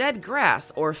such as dead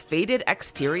grass or faded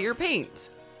exterior paint.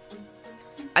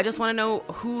 I just want to know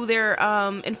who they're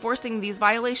enforcing these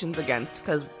violations against,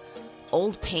 because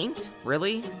old paint?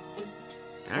 Really?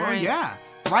 All right. Yeah.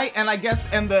 Right, and I guess,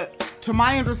 to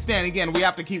my understanding, again, we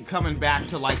have to keep coming back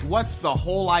to, like, what's the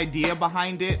whole idea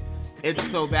behind it? It's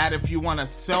so that if you want to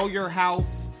sell your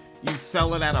house, you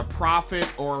sell it at a profit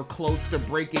or close to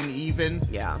breaking even.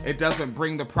 Yeah. It doesn't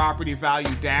bring the property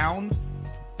value down.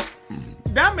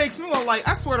 That makes me like,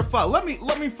 I swear to fuck, let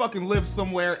me fucking live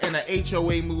somewhere and a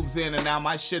HOA moves in and now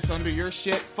my shit's under your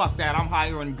shit. Fuck that, I'm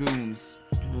hiring goons.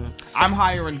 I'm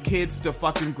hiring kids to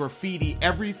fucking graffiti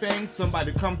everything.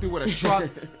 Somebody come through with a truck,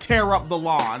 tear up the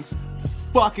lawns.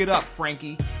 Fuck it up,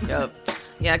 Frankie. Yep.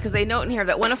 Yeah, because they note in here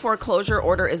that when a foreclosure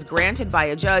order is granted by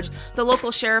a judge, the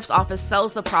local sheriff's office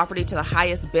sells the property to the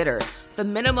highest bidder. The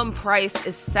minimum price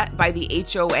is set by the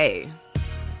HOA.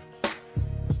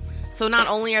 So not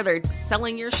only are they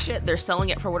selling your shit, they're selling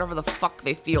it for whatever the fuck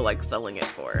they feel like selling it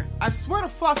for. I swear to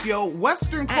fuck, yo,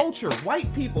 Western culture,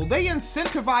 white people, they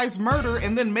incentivize murder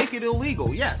and then make it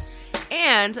illegal, yes.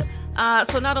 And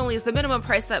so not only is the minimum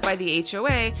price set by the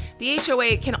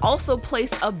HOA can also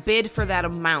place a bid for that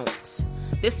amount.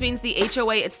 This means the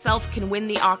HOA itself can win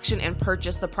the auction and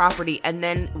purchase the property and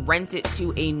then rent it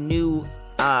to a new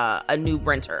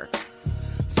renter.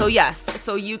 So yes,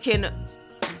 so you can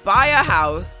buy a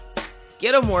house,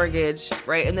 get a mortgage,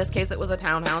 right? In this case, it was a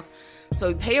townhouse. So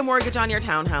you pay a mortgage on your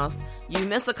townhouse. You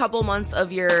miss a couple months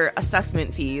of your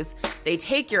assessment fees. They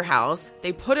take your house,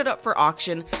 they put it up for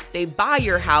auction, they buy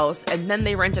your house, and then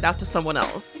they rent it out to someone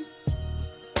else.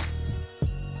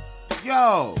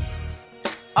 Yo,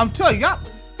 I'm telling you,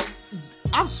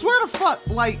 I swear to fuck,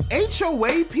 like,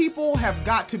 HOA people have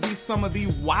got to be some of the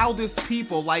wildest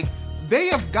people. Like, they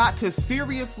have got to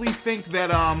seriously think that,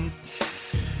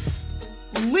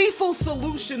 lethal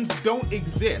solutions don't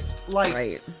exist. Like,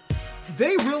 right.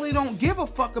 They really don't give a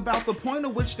fuck about the point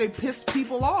at which they piss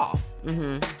people off.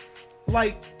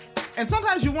 Like, and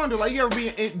sometimes you wonder, like, you ever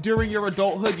be, during your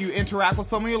adulthood, you interact with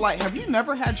someone, you're like, have you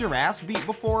never had your ass beat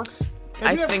before?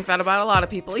 I think that about a lot of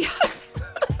people, yes.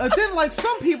 Then, like,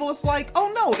 some people, it's like,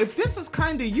 oh no, if this is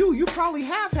kind of you probably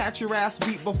have had your ass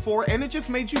beat before, and it just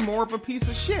made you more of a piece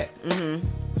of shit.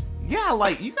 Yeah,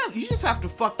 like, you just have to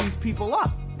fuck these people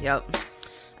up. Yep.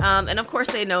 And of course,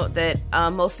 they note that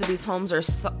most of these homes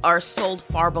are sold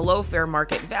far below fair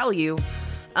market value,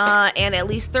 and at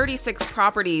least 36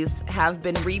 properties have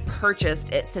been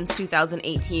repurchased since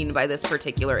 2018 by this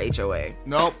particular HOA.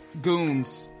 Nope,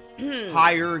 goons.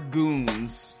 Hire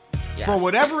goons. Yes. For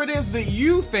whatever it is that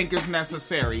you think is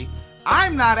necessary.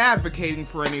 I'm not advocating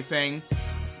for anything.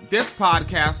 this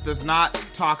podcast does not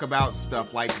talk about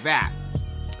stuff like that.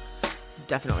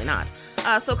 Definitely not.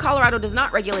 So Colorado does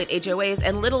not regulate HOAs,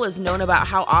 and little is known about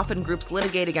how often groups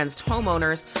litigate against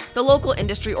homeowners. The local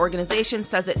industry organization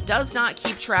says it does not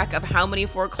keep track of how many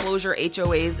foreclosures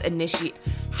HOAs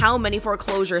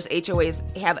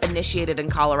have initiated in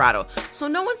Colorado. So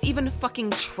no one's even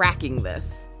fucking tracking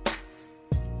this.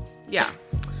 Yeah.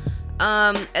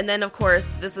 And then, of course,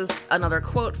 this is another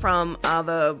quote from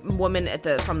the woman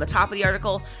from the top of the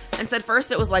article, and said,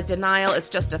 first it was like denial, it's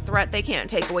just a threat, they can't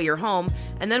take away your home.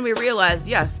 And then we realized,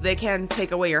 yes, they can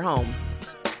take away your home.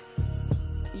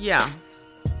 Yeah.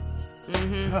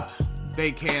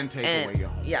 They can take away your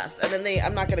home. Yes, and then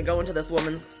I'm not going to go into this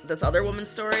other woman's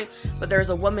story, but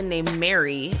there's a woman named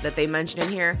Mary that they mentioned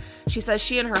in here. She says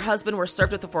she and her husband were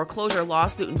served with a foreclosure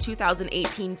lawsuit in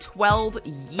 2018, 12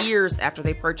 years after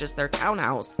they purchased their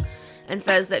townhouse, and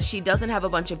says that she doesn't have a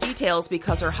bunch of details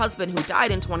because her husband, who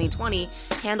died in 2020,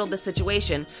 handled the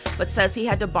situation, but says he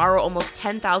had to borrow almost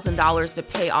 $10,000 to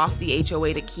pay off the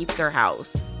HOA to keep their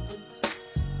house.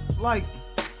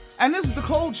 And this is the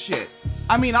cold shit.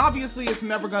 I mean, obviously it's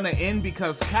never going to end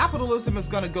because capitalism is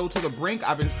going to go to the brink.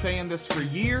 I've been saying this for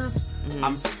years.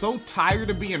 I'm so tired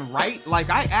of being right.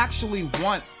 I actually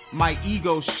want my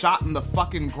ego shot in the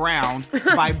fucking ground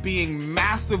by being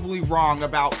massively wrong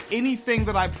about anything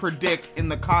that I predict in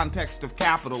the context of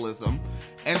capitalism.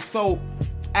 And so,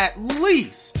 at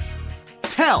least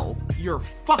tell your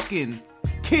fucking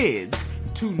kids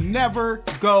to never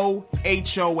go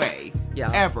HOA.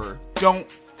 Yeah. Ever. Don't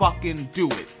fucking do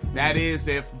it. That is,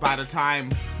 if by the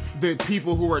time the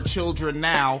people who are children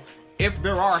now, if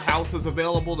there are houses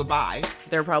available to buy,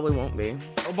 there probably won't be.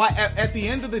 But at the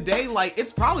end of the day,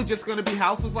 it's probably just going to be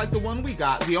houses like the one we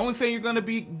got. The only thing you're going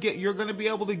to be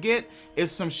able to get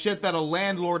is some shit that a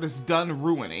landlord is done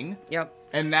ruining. Yep.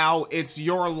 And now it's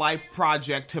your life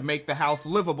project to make the house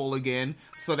livable again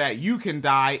so that you can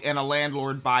die and a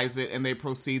landlord buys it and they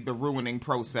proceed the ruining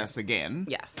process again.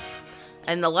 Yes.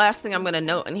 And the last thing I'm going to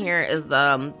note in here is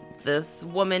this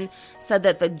woman said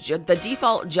that the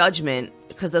default judgment,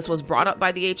 because this was brought up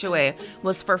by the HOA,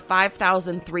 was for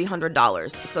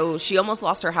 $5,300. So she almost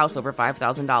lost her house over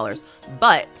 $5,000.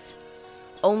 But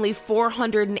only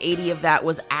 $480 of that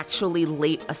was actually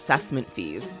late assessment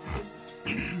fees.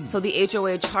 So the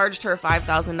HOA charged her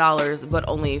 $5,000, but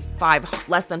only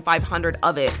less than $500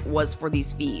 of it was for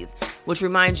these fees. Which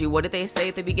reminds you, what did they say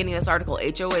at the beginning of this article?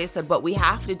 HOA said, but we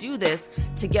have to do this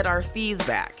to get our fees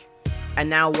back. And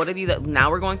now now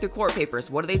we're going through court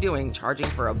papers. What are they doing? Charging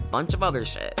for a bunch of other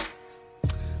shit.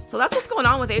 So that's what's going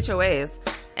on with HOAs.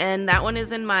 And that one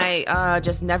is in my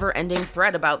just never-ending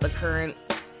thread about the current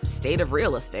state of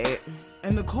real estate.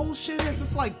 And the cold shit is,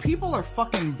 it's like people are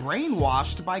fucking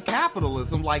brainwashed by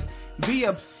capitalism. The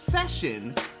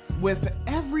obsession with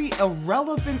every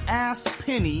irrelevant ass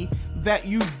penny that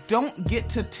you don't get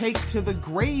to take to the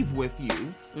grave with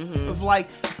you. Of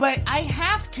but I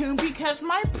have to because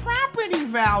my property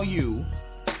value.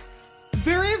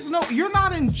 You're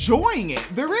not enjoying it.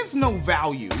 There is no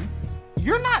value.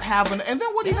 You're not having, and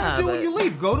then what are you gonna do when you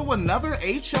leave? Go to another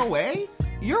HOA?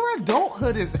 Your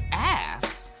adulthood is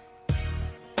ass.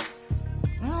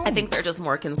 I think they're just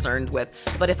more concerned with,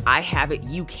 but if I have it,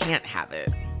 you can't have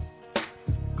it.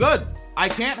 Good. I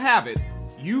can't have it.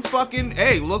 You fucking,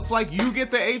 looks like you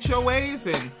get the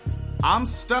HOAs and I'm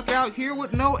stuck out here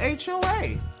with no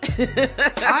HOA.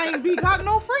 I ain't got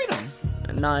no freedom.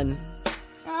 None.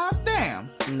 God damn.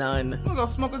 None. I'm gonna go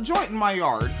smoke a joint in my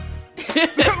yard. What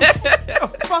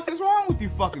the fuck is wrong with you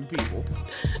fucking people?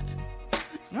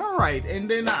 All right, and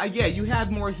then, you had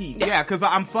more heat. Yes. Yeah, because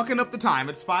I'm fucking up the time.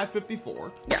 It's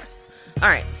 5:54. Yes. All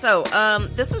right, so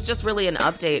this is just really an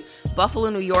update. Buffalo,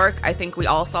 New York, I think we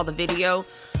all saw the video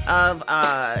of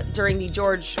during the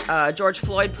George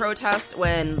Floyd protest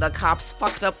when the cops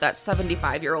fucked up that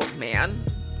 75-year-old man,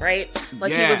 right?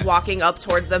 Yes. He was walking up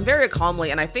towards them very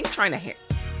calmly, and I think trying to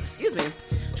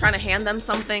hand them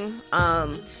something,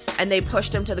 and they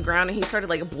pushed him to the ground, and he started,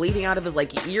 bleeding out of his,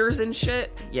 ears and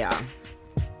shit. Yeah.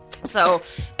 So,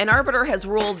 an arbiter has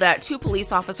ruled that 2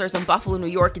 police officers in Buffalo, New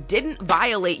York didn't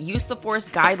violate use of force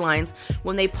guidelines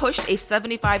when they pushed a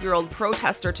 75-year-old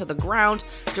protester to the ground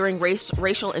during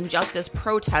racial injustice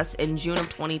protests in June of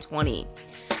 2020.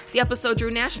 The episode drew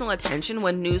national attention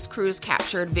when news crews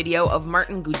captured video of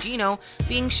Martin Gugino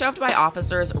being shoved by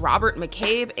officers Robert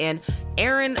McCabe and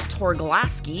Aaron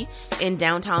Torglaski in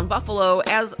downtown Buffalo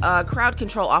as crowd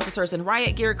control officers in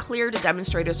riot gear cleared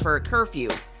demonstrators for a curfew.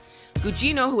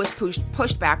 Gugino, who was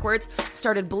pushed backwards,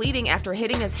 started bleeding after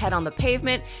hitting his head on the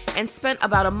pavement and spent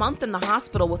about a month in the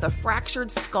hospital with a fractured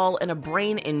skull and a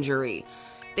brain injury.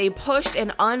 They pushed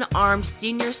an unarmed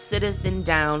senior citizen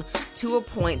down to a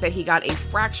point that he got a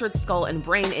fractured skull and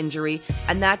brain injury,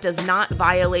 and that does not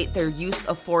violate their use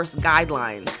of force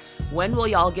guidelines. When will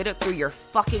y'all get it through your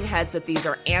fucking heads that these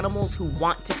are animals who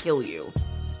want to kill you?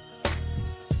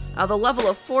 The level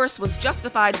of force was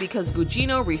justified because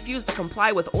Gugino refused to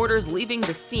comply with orders leaving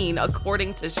the scene,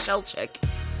 according to Shelchick.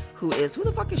 Who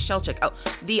the fuck is Shelchick? Oh,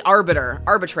 the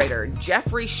arbitrator,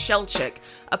 Jeffrey Shelchick.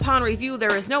 Upon review,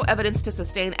 there is no evidence to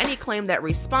sustain any claim that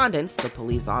respondents, the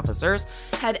police officers,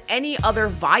 had any other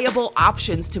viable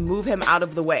options to move him out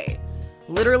of the way.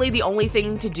 Literally, the only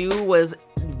thing to do was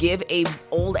give a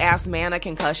old-ass man a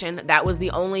concussion. That was the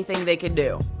only thing they could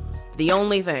do. The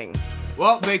only thing.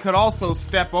 Well, they could also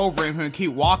step over him and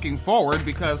keep walking forward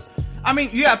because... I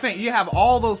mean, yeah, think you have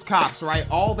all those cops, right?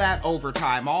 All that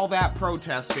overtime, all that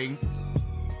protesting.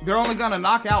 They're only gonna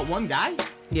knock out one guy?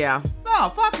 Yeah. No,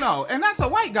 fuck no. And that's a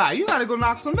white guy. You gotta go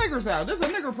knock some niggers out. This is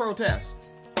a nigger protest.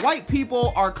 White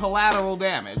people are collateral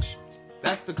damage.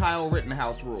 That's the Kyle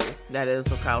Rittenhouse rule. That is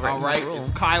the Kyle Rittenhouse rule.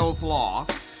 It's Kyle's law.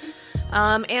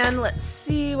 And let's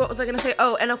see, what was I going to say?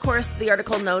 Oh, and of course, the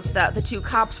article notes that the two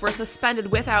cops were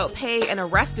suspended without pay and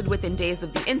arrested within days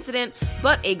of the incident,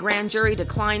 but a grand jury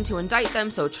declined to indict them,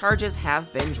 so charges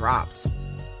have been dropped.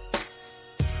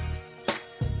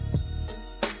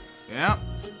 Yeah,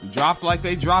 dropped like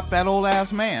they dropped that old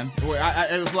ass man.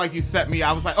 It was like you set me.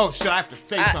 I was like, oh shit, I have to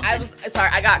say something. I was sorry,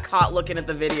 I got caught looking at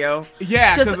the video.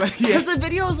 Yeah, because the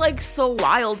video is like so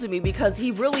wild to me because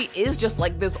he really is just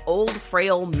like this old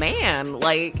frail man.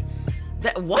 Like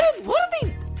that. What are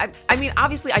they? I mean,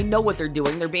 obviously, I know what they're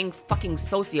doing. They're being fucking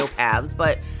sociopaths,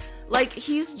 but like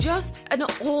he's just an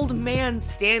old man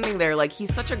standing there. Like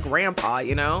he's such a grandpa,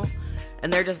 you know.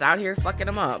 And they're just out here fucking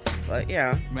them up. But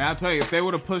yeah. Man, I'll tell you, if they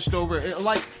would have pushed over,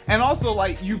 and also,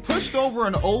 you pushed over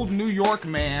an old New York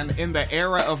man in the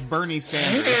era of Bernie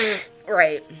Sanders.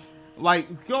 Right.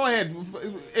 Like, go ahead.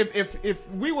 If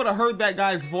we would have heard that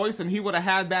guy's voice and he would have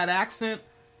had that accent,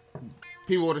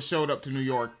 people would have showed up to New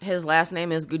York. His last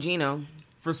name is Gugino.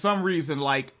 For some reason,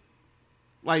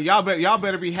 y'all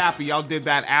better be happy y'all did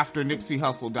that after Nipsey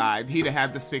Hussle died. He'd have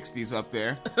had the 60s up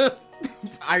there.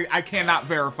 I cannot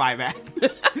verify that.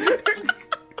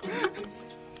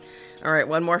 All right,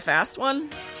 one more fast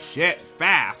one. Shit,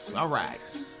 fast. All right.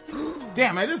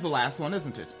 Damn, it is the last one,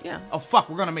 isn't it? Yeah. Oh, fuck,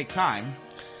 we're gonna make time.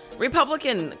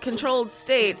 Republican-controlled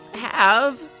states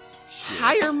have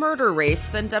higher murder rates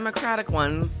than Democratic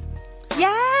ones.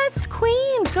 Yes,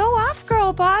 queen. Go off,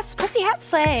 girl boss. Pussy hat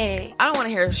slay. I don't want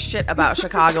to hear shit about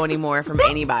Chicago anymore from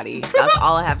anybody. That's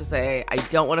all I have to say. I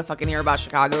don't want to fucking hear about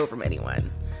Chicago from anyone.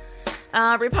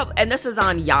 And this is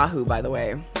on Yahoo, by the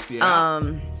way. Yeah.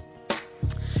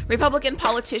 Republican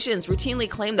politicians routinely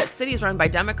claim that cities run by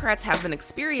Democrats have been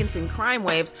experiencing crime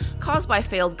waves caused by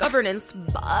failed governance,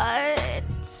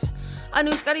 but a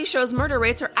new study shows murder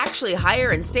rates are actually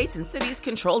higher in states and cities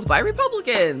controlled by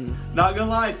Republicans. Not gonna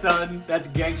lie, son, that's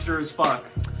gangster as fuck.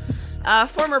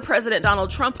 Former President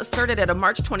Donald Trump asserted at a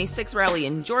March 26 rally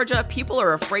in Georgia, people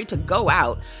are afraid to go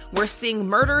out. We're seeing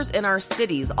murders in our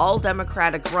cities, all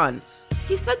Democratic run.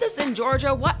 He said this in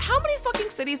Georgia. How many fucking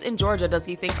cities in Georgia does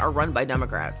he think are run by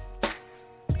Democrats?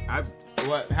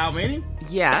 How many?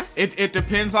 Yes. It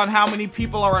depends on how many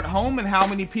people are at home and how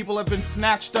many people have been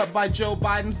snatched up by Joe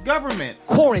Biden's government.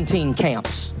 Quarantine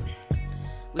camps.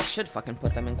 We should fucking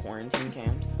put them in quarantine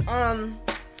camps.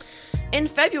 In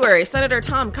February, Senator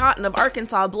Tom Cotton of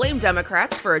Arkansas blamed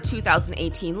Democrats for a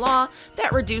 2018 law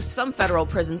that reduced some federal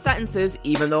prison sentences,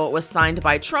 even though it was signed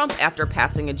by Trump after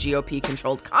passing a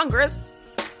GOP-controlled Congress.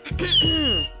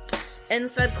 And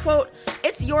said, quote,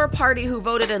 "It's your party who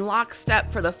voted in lockstep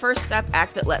for the First Step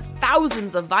Act that let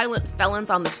thousands of violent felons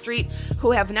on the street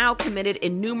who have now committed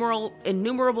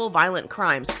innumerable violent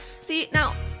crimes." See,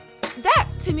 now, that,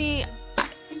 to me,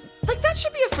 that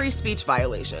should be a free speech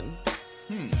violation.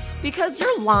 Because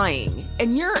you're lying,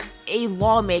 and you're a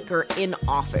lawmaker in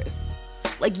office.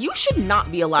 You should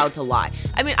not be allowed to lie.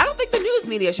 I mean, I don't think the news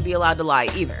media should be allowed to lie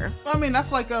either. I mean,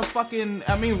 that's like a fucking,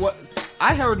 what...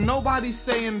 I heard nobody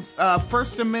saying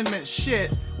First Amendment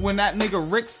shit when that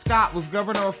nigga Rick Scott was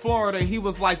governor of Florida. He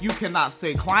was like, you cannot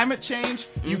say climate change,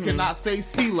 you cannot say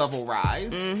sea level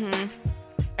rise.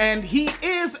 And he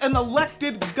is an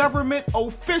elected government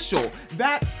official.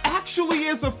 That actually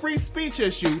is a free speech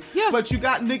issue. Yeah. But you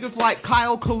got niggas like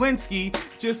Kyle Kulinski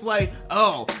just like,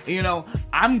 oh,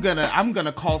 I'm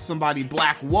gonna call somebody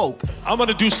black woke. I'm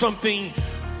gonna do something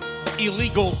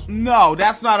illegal. No,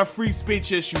 that's not a free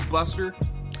speech issue, Buster.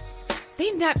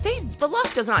 The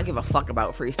left does not give a fuck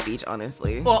about free speech,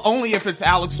 honestly. Well, only if it's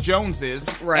Alex Jones's,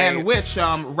 right? And which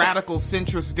radical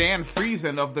centrist Dan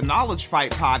Friesen of the Knowledge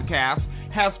Fight podcast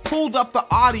has pulled up the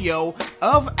audio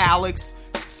of Alex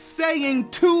saying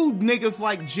to niggas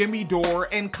like Jimmy Dore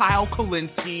and Kyle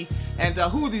Kulinski and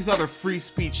who are these other free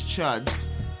speech chuds?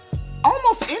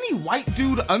 Almost any white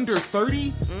dude under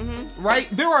 30, right?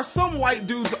 There are some white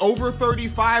dudes over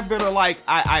 35 that are like,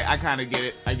 I kind of get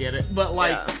it, I get it, but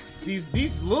like. Yeah.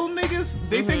 These little niggas,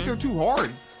 they think they're too hard.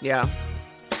 Yeah.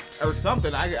 Or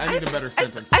something. I need a better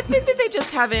sentence. I think that they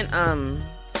just haven't,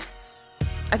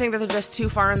 I think that they're just too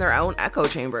far in their own echo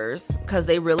chambers because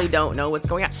they really don't know what's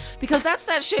going on. Because that's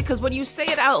that shit, because when you say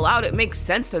it out loud, it makes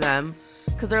sense to them.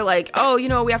 Because they're like, oh, you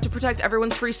know, we have to protect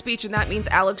everyone's free speech, and that means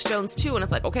Alex Jones too. And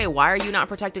it's like, okay, why are you not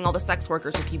protecting all the sex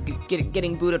workers who keep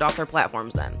getting booted off their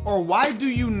platforms then? Or why do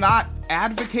you not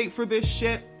advocate for this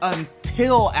shit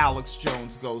until Alex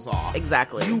Jones goes off?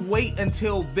 Exactly. You wait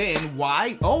until then.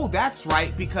 Why? Oh, that's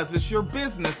right, because it's your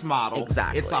business model.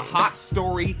 Exactly. It's a hot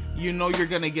story. You know you're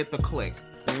going to get the click.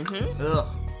 Ugh.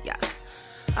 Yes.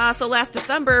 So last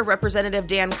December, Representative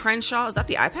Dan Crenshaw, is that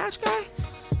the eye patch guy?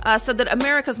 Said that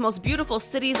America's most beautiful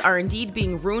cities are indeed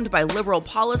being ruined by liberal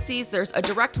policies. There's a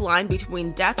direct line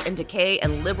between death and decay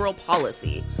and liberal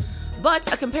policy.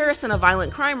 But a comparison of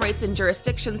violent crime rates in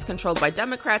jurisdictions controlled by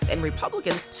Democrats and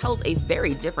Republicans tells a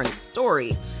very different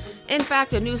story. In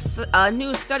fact, a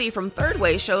new study from Third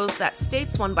Way shows that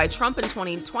states won by Trump in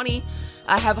 2020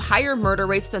 have higher murder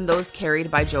rates than those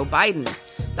carried by Joe Biden.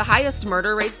 The highest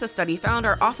murder rates the study found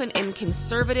are often in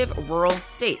conservative rural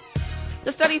states.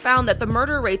 The study found that the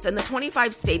murder rates in the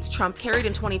 25 states Trump carried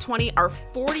in 2020 are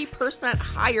 40%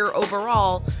 higher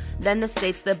overall than the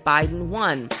states that Biden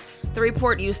won. The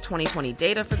report used 2020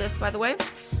 data for this, by the way.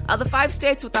 The 5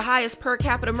 states with the highest per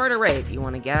capita murder rate. You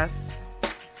want to guess?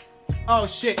 Oh,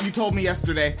 shit, you told me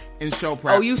yesterday in show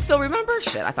prep. Oh, you still remember?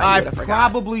 Shit, I thought you would have forgot. I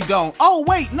probably don't. Oh,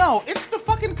 wait, no, it's the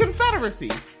fucking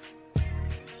Confederacy.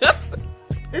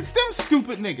 It's them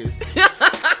stupid niggas.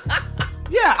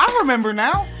 Yeah, I remember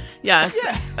now. Yes.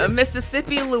 Yeah.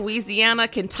 Mississippi, Louisiana,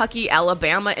 Kentucky,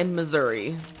 Alabama, and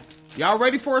Missouri. Y'all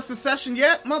ready for a secession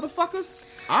yet, motherfuckers?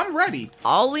 I'm ready.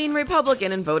 All lean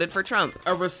Republican and voted for Trump.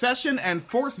 A recession and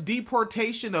forced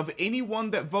deportation of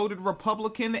anyone that voted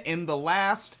Republican in the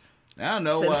last, I don't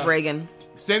know. Since Reagan.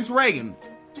 Since Reagan.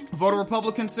 Vote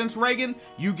Republican since Reagan,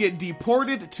 you get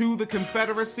deported to the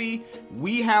Confederacy.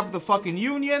 We have the fucking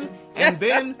Union, and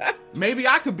then maybe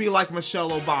I could be like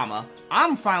Michelle Obama.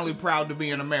 I'm finally proud to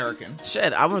be an American.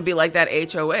 Shit, I want to be like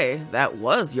that HOA. That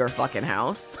was your fucking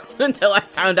house until I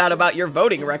found out about your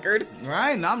voting record.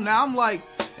 Right, and I'm like,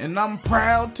 and I'm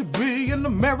proud to be an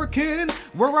American,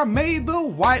 where I made the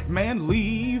white man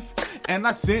leave. And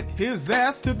I sent his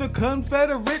ass to the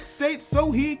Confederate States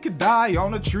so he could die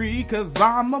on a tree. Cause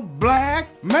I'm a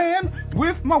black man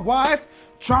with my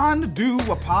wife trying to do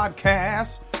a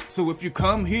podcast. So if you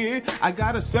come here, I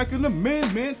got a Second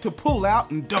Amendment to pull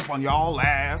out and dump on y'all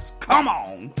ass. Come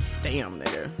on. Damn,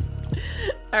 nigga.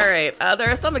 All right, there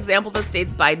are some examples of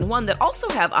states Biden won that also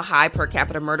have a high per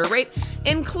capita murder rate,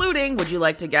 including, would you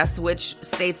like to guess which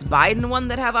states Biden won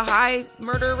that have a high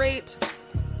murder rate?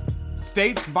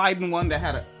 States Biden won that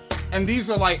had a, and these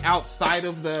are like outside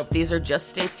of the. These are just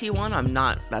states he won. I'm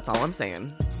not. That's all I'm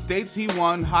saying. States he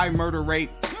won, high murder rate.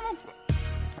 You know,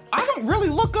 I don't really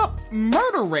look up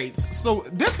murder rates, so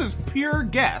this is pure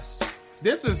guess.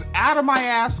 This is out of my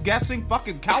ass guessing.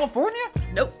 Fucking California?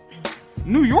 Nope.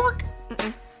 New York?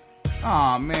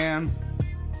 Aw, man.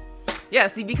 Yeah,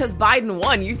 see, because Biden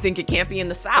won, you think it can't be in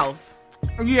the South.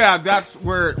 Yeah, that's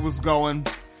where it was going.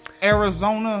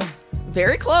 Arizona.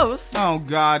 Very close. Oh,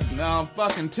 God. No.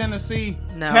 Fucking Tennessee.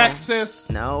 No. Texas.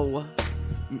 No.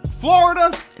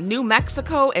 Florida. New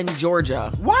Mexico and Georgia.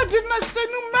 Why didn't I say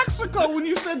New Mexico when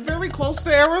you said very close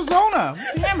to Arizona?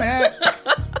 Damn it.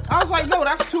 I was like, no,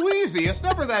 that's too easy. It's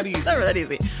never that easy. It's never that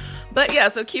easy. But yeah,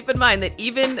 so keep in mind that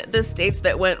even the states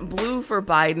that went blue for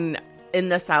Biden in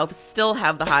the South still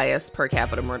have the highest per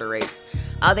capita murder rates.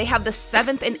 They have the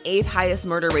 7th and 8th highest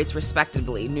murder rates,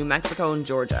 respectively, New Mexico and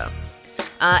Georgia.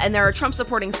 And there are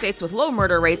Trump-supporting states with low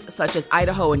murder rates, such as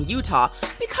Idaho and Utah,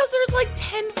 because there's like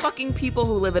 10 fucking people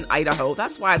who live in Idaho.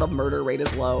 That's why the murder rate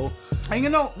is low. And you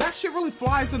know, that shit really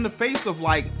flies in the face of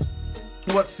like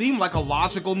what seemed like a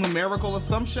logical numerical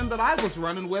assumption that I was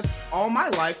running with all my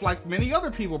life, like many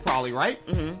other people probably, right?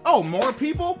 Mm-hmm. Oh, more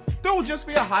people? There will just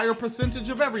be a higher percentage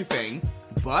of everything.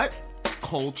 But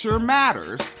culture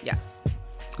matters. Yes.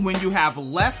 When you have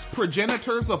less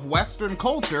progenitors of Western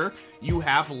culture, you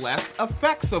have less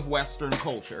effects of Western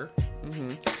culture.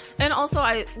 Mm-hmm. And also,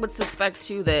 I would suspect,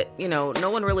 too, that, you know, no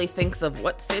one really thinks of,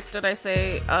 what states did I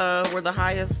say were the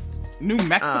highest? New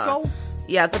Mexico?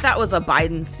 Yeah, but that was a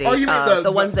Biden state. Oh, you mean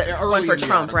the ones that went for in the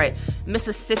Trump, article. right?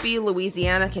 Mississippi,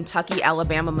 Louisiana, Kentucky,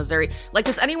 Alabama, Missouri. Like,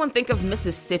 does anyone think of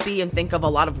Mississippi and think of a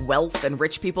lot of wealth and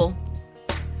rich people?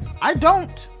 I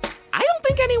don't. I don't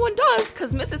think anyone does,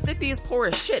 because Mississippi is poor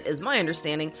as shit, is my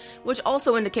understanding, which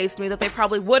also indicates to me that they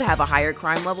probably would have a higher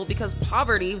crime level, because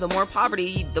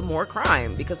the more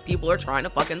crime, because people are trying to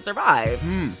fucking survive.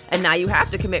 And now you have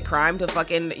to commit crime to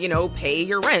fucking, you know, pay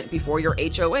your rent before your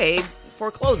HOA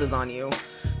forecloses on you,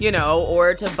 you know,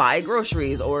 or to buy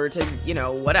groceries, or to, you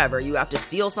know, whatever. You have to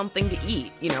steal something to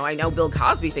eat. You know, I know Bill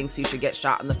Cosby thinks you should get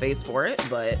shot in the face for it,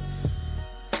 but...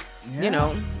 Yeah. You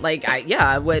know, like,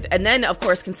 I would. And then, of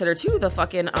course, consider, too, the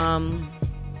fucking,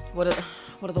 what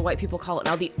do the white people call it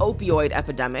now? The opioid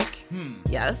epidemic.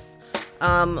 Yes.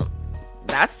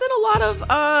 That's in a lot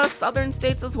of southern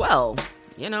states as well.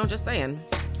 You know, just saying.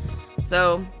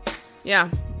 So, yeah.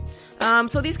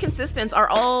 So these findings are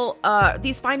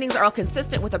all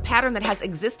consistent with a pattern that has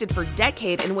existed for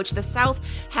decades, in which the South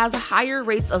has higher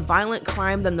rates of violent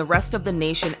crime than the rest of the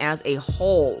nation as a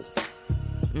whole.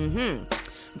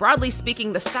 Broadly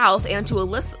speaking, the South, and to a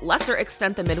lesser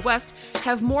extent the Midwest,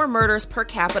 have more murders per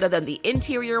capita than the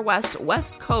interior West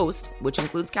Coast, which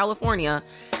includes California,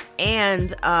 and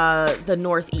the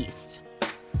Northeast.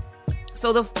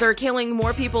 So they're killing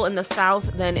more people in the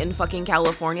South than in fucking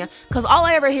California. Because all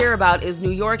I ever hear about is New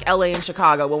York, LA, and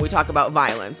Chicago when we talk about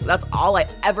violence. That's all I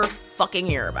ever fucking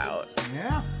hear about.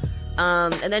 Yeah.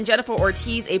 And then Jennifer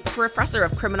Ortiz, a professor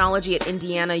of criminology at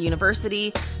Indiana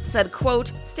University, said, quote,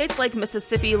 states like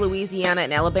Mississippi, Louisiana,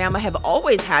 and Alabama have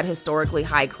always had historically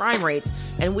high crime rates,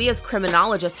 and we as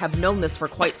criminologists have known this for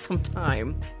quite some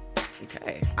time.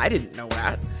 Okay, I didn't know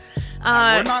that.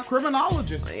 We're not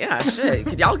criminologists. Yeah, shit.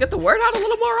 Could y'all get the word out a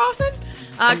little more often?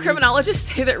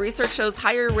 Criminologists say that research shows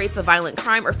higher rates of violent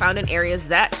crime are found in areas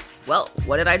that... Well,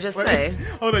 what did I just say?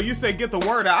 Hold on, you say get the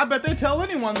word out. I bet they tell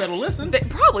anyone that'll listen. They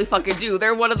probably fucking do.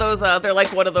 They're one of those, they're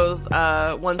like one of those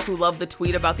ones who love the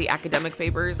tweet about the academic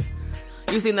papers.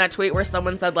 You seen that tweet where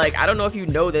someone said, like, I don't know if you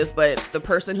know this, but the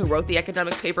person who wrote the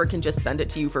academic paper can just send it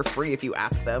to you for free if you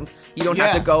ask them. You don't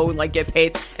have to go and, like, get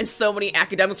paid. And so many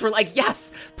academics were like,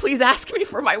 yes, please ask me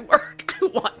for my work. I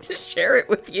want to share it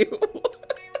with you.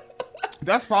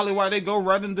 That's probably why they go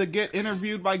running to get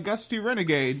interviewed by Gusty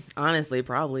Renegade. Honestly,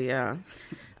 probably, yeah.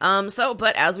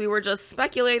 But as we were just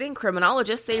speculating,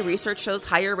 criminologists say research shows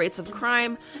higher rates of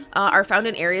crime are found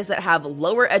in areas that have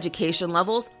lower education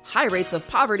levels, high rates of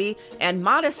poverty, and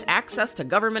modest access to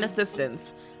government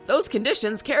assistance. Those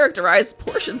conditions characterize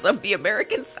portions of the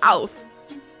American South.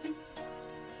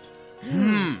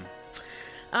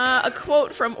 A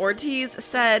quote from Ortiz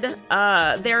said,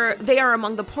 they are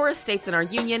among the poorest states in our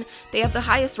union. They have the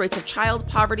highest rates of child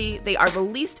poverty. They are the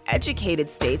least educated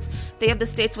states. They have the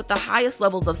states with the highest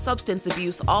levels of substance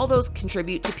abuse. All those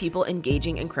contribute to people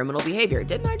engaging in criminal behavior.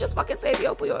 Didn't I just fucking say the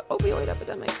opioid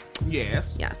epidemic?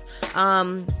 Yes. Yes.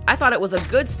 I thought it was a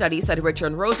good study, said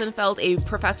Richard Rosenfeld, a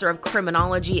professor of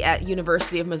criminology at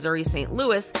University of Missouri St.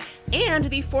 Louis, and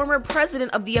the former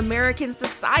president of the American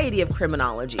Society of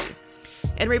Criminology.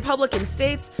 In Republican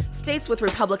states with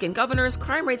Republican governors,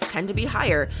 crime rates tend to be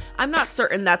higher. I'm not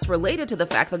certain that's related to the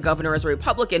fact the governor is a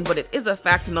Republican, but it is a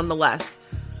fact nonetheless.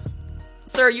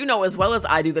 Sir, you know as well as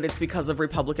I do that it's because of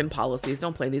Republican policies.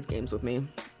 Don't play these games with me.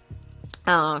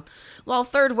 While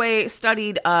Third Way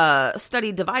studied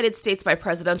divided states by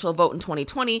presidential vote in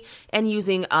 2020 and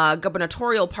using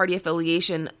gubernatorial party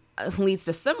affiliation leads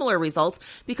to similar results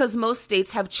because most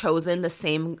states have chosen the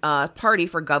same party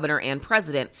for governor and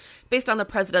president. Based on the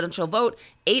presidential vote,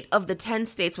 8 of the 10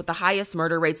 states with the highest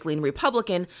murder rates lean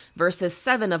Republican versus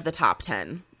 7 of the top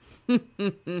 10.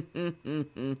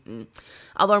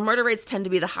 Although murder rates tend to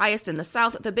be the highest in the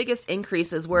South, the biggest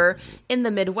increases were in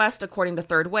the Midwest, according to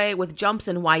Third Way, with jumps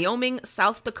in Wyoming,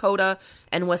 South Dakota,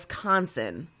 and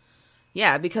Wisconsin.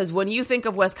 Yeah, because when you think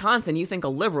of Wisconsin, you think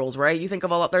of liberals, right? You think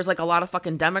of there's like a lot of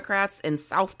fucking Democrats in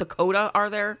South Dakota, are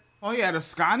there? Oh, yeah, the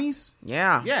Scotties?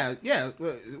 Yeah. Yeah.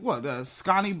 What, the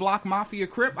Scotty Block Mafia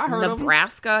Crip? I heard of them.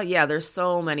 Nebraska? Yeah, there's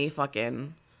so many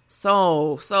fucking...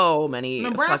 So many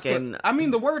Nebraska. fucking... I mean,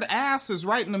 the word ass is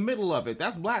right in the middle of it.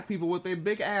 That's black people with their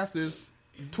big asses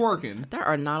twerking. There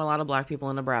are not a lot of black people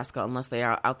in Nebraska unless they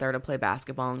are out there to play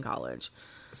basketball in college.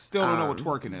 Still don't know what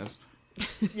twerking is.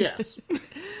 Yes.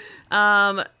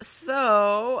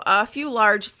 So a few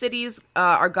large cities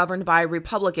are governed by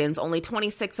Republicans. Only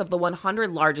 26 of the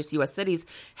 100 largest U.S. cities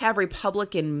have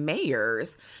Republican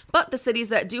mayors. But the cities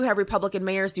that do have Republican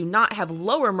mayors do not have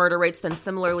lower murder rates than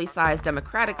similarly sized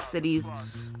Democratic cities,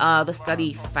 the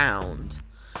study found.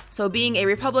 So being a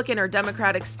Republican or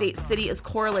Democratic state city is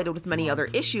correlated with many other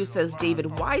issues, says David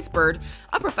Weisberg,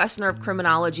 a professor of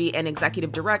criminology and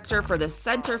executive director for the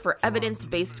Center for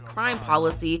Evidence-Based Crime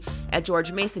Policy at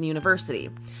George Mason University.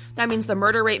 That means the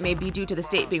murder rate may be due to the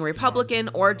state being Republican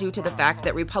or due to the fact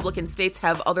that Republican states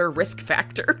have other risk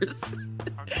factors.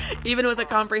 Even with a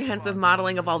comprehensive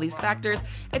modeling of all these factors,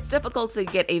 it's difficult to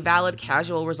get a valid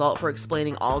causal result for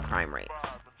explaining all crime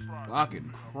rates.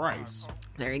 Fucking Christ.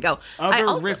 There you go.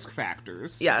 Other risk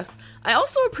factors. Yes. I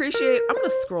also appreciate, I'm going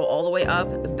to scroll all the way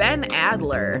up, Ben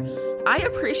Adler. I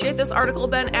appreciate this article,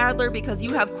 Ben Adler, because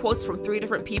you have quotes from 3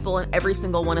 different people and every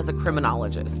single one is a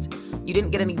criminologist. You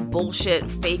didn't get any bullshit,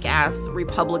 fake-ass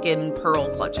Republican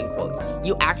pearl-clutching quotes.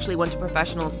 You actually went to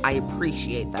professionals. I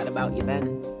appreciate that about you, Ben.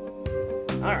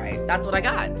 All right. That's what I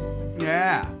got.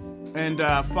 Yeah. And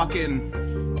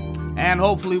and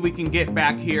hopefully we can get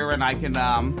back here and I can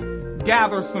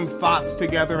gather some thoughts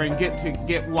together and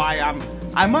get why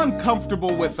I'm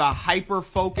uncomfortable with the hyper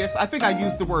focus. I think I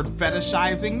used the word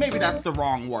fetishizing. Maybe that's the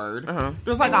wrong word.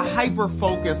 There's like a hyper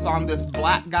focus on this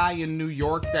black guy in New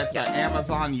York that's an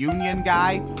Amazon Union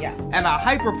guy. Yeah. And a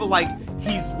hyper for like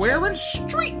he's wearing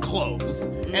street clothes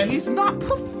and he's not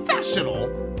professional.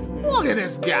 Look at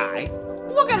this guy.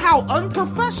 Look at how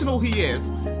unprofessional he is.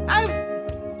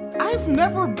 I've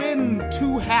never been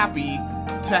too happy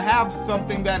to have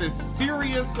something that is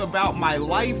serious about my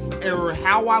life or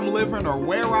how I'm living or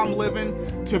where I'm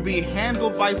living to be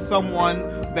handled by someone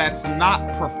that's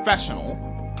not professional.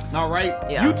 All right?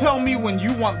 Yeah. You tell me when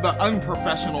you want the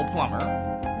unprofessional plumber,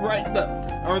 right?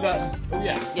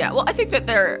 Yeah, well, I think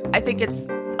it's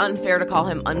unfair to call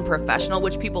him unprofessional,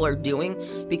 which people are doing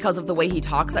because of the way he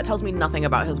talks. That tells me nothing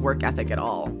about his work ethic at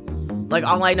all. Like,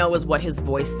 all I know is what his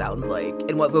voice sounds like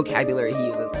and what vocabulary he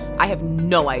uses. I have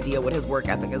no idea what his work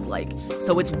ethic is like.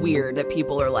 So it's weird that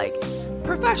people are like,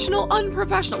 professional,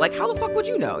 unprofessional. Like, how the fuck would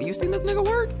you know? You seen this nigga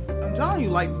work? I'm telling you,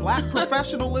 like, black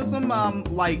professionalism,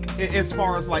 like, as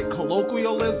far as, like,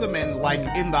 colloquialism and, like,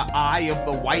 in the eye of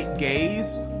the white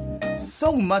gaze,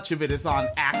 so much of it is on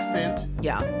accent.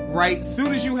 Yeah. Right?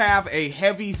 Soon as you have a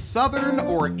heavy Southern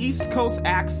or East Coast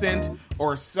accent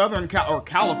or Southern or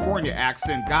California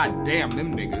accent, god damn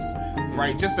them niggas.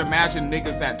 Right? Just imagine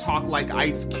niggas that talk like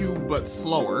Ice Cube but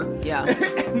slower. Yeah.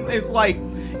 It's like,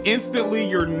 instantly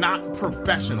you're not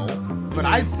professional. But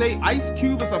I'd say Ice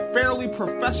Cube is a fairly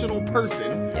professional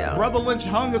person. Yeah. Brother Lynch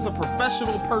Hung is a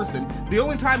professional person. The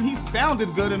only time he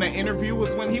sounded good in an interview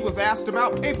was when he was asked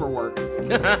about paperwork.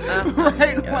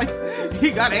 Right? Yeah. Like,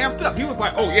 he got amped up. He was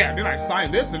like, oh yeah, then I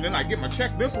sign this and then I get my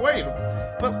check this way.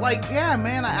 But like, yeah,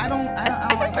 man,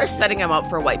 I think they're setting him up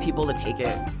for white people to take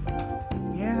it.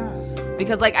 Yeah.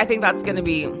 Because, like, I think that's going to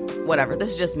be, whatever, this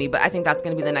is just me, but I think that's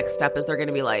going to be the next step is they're going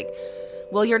to be like,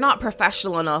 well, you're not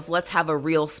professional enough. Let's have a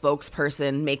real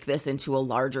spokesperson make this into a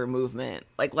larger movement.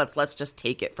 Like, let's just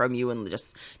take it from you and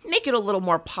just make it a little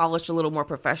more polished, a little more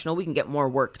professional. We can get more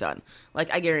work done. Like,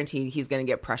 I guarantee he's going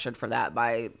to get pressured for that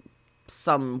by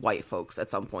some white folks at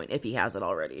some point, if he hasn't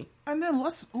already. And then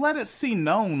let's let it see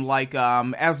known, like,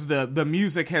 as the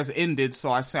music has ended,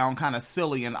 so I sound kind of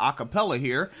silly and a cappella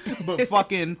here, but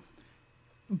fucking,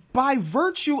 by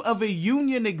virtue of a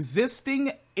union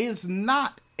existing is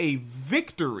not a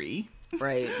victory.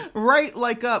 Right. Right?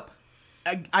 Like,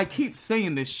 I keep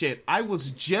saying this shit. I was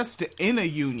just in a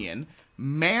union,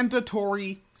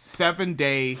 mandatory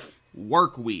 7-day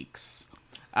work weeks.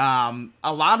 A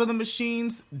lot of the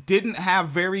machines didn't have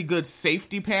very good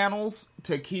safety panels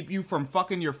to keep you from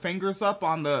fucking your fingers up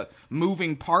on the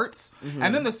moving parts. Mm-hmm.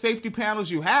 And then the safety panels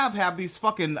you have these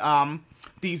fucking,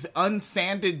 these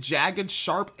unsanded, jagged,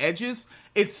 sharp edges.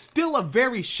 It's still a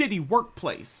very shitty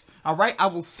workplace. All right, I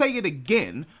will say it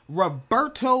again.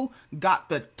 Roberto got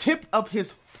the tip of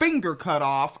his finger cut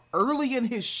off early in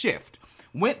his shift.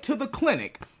 Went to the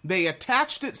clinic. They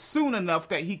attached it soon enough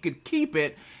that he could keep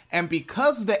it. And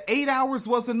because the 8 hours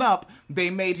wasn't up, they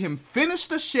made him finish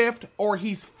the shift or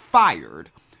he's fired.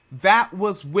 That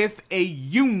was with a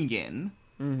union.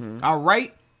 Mm-hmm. All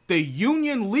right? The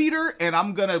union leader, and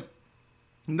I'm going to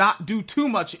not do too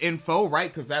much info, right?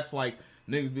 Because that's like,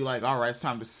 niggas be like, all right, it's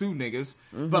time to sue niggas.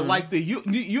 Mm-hmm. But like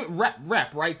the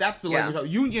rep, right? That's the language.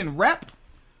 Union rep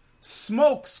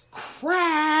smokes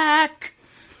crack.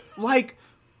 Like,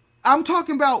 I'm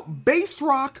talking about bass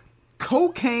rock,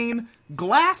 cocaine,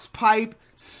 glass pipe,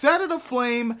 set it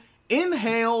aflame,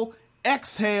 inhale,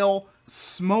 exhale,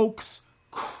 smokes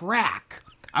crack.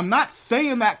 I'm not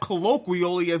saying that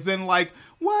colloquially as in like,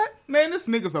 what? Man, this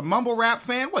nigga's a mumble rap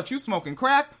fan. What, you smoking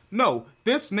crack? No,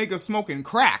 this nigga smoking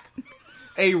crack.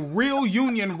 A real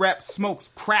union rep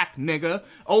smokes crack, nigga,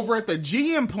 over at the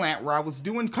GM plant where I was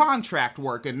doing contract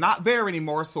work and not there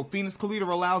anymore, so Phoenix Calida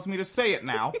allows me to say it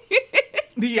now.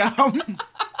 They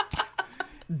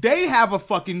have a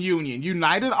fucking union,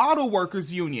 United Auto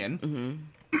Workers Union.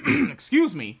 Mm-hmm.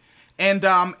 Excuse me. And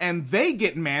they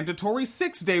get mandatory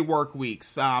 6-day work weeks.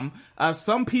 Some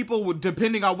people would,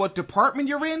 depending on what department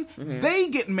you're in, they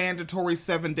get mandatory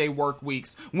 7-day work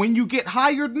weeks. When you get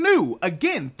hired new,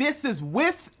 again, this is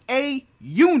with a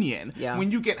union. Yeah.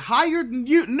 When you get hired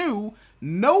new,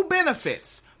 no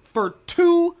benefits for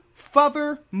 2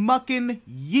 further mucking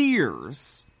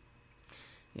years.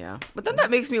 Yeah. But then that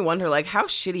makes me wonder, like, how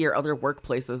shitty are other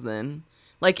workplaces then?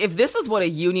 Like, if this is what a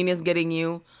union is getting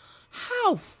you,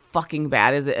 how fucking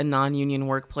bad is it in non-union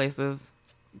workplaces?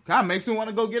 God, makes me want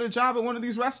to go get a job at one of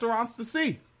these restaurants to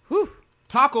see. Whew.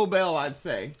 Taco Bell, I'd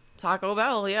say. Taco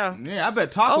Bell, yeah. Yeah, I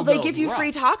bet Taco Bell. Oh, they give you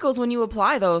free tacos when you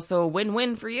apply, though, so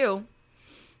win-win for you.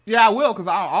 Yeah, I will, because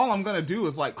all I'm going to do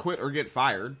is, like, quit or get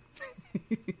fired.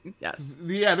 Yes.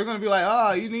 Yeah, they're going to be like,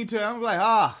 oh, you need to. I'm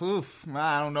like, oof,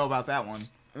 I don't know about that one.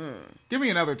 Give me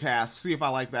another task, see if I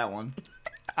like that one.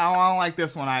 I don't like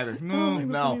this one either.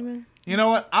 No. You know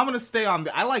what? I'm going to stay on...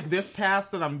 I like this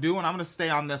task that I'm doing. I'm going to stay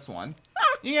on this one.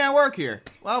 You can't work here.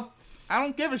 Well, I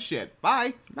don't give a shit.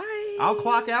 Bye. Bye. I'll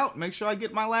clock out, make sure I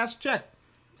get my last check.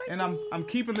 Bye. And I'm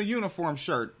keeping the uniform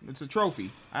shirt. It's a trophy.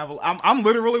 I'm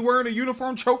literally wearing a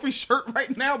uniform trophy shirt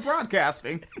right now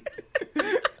broadcasting.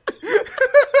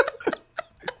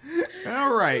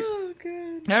 All right. Oh,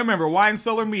 God. Now remember, Wine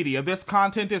Cellar Media. This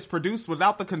content is produced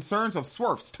without the concerns of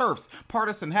swerfs, turfs,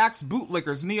 partisan hacks,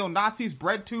 bootlickers, neo-Nazis,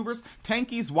 bread tubers,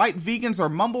 tankies, white vegans, or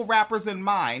mumble rappers in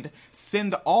mind.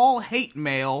 Send all hate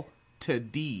mail to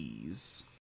D's.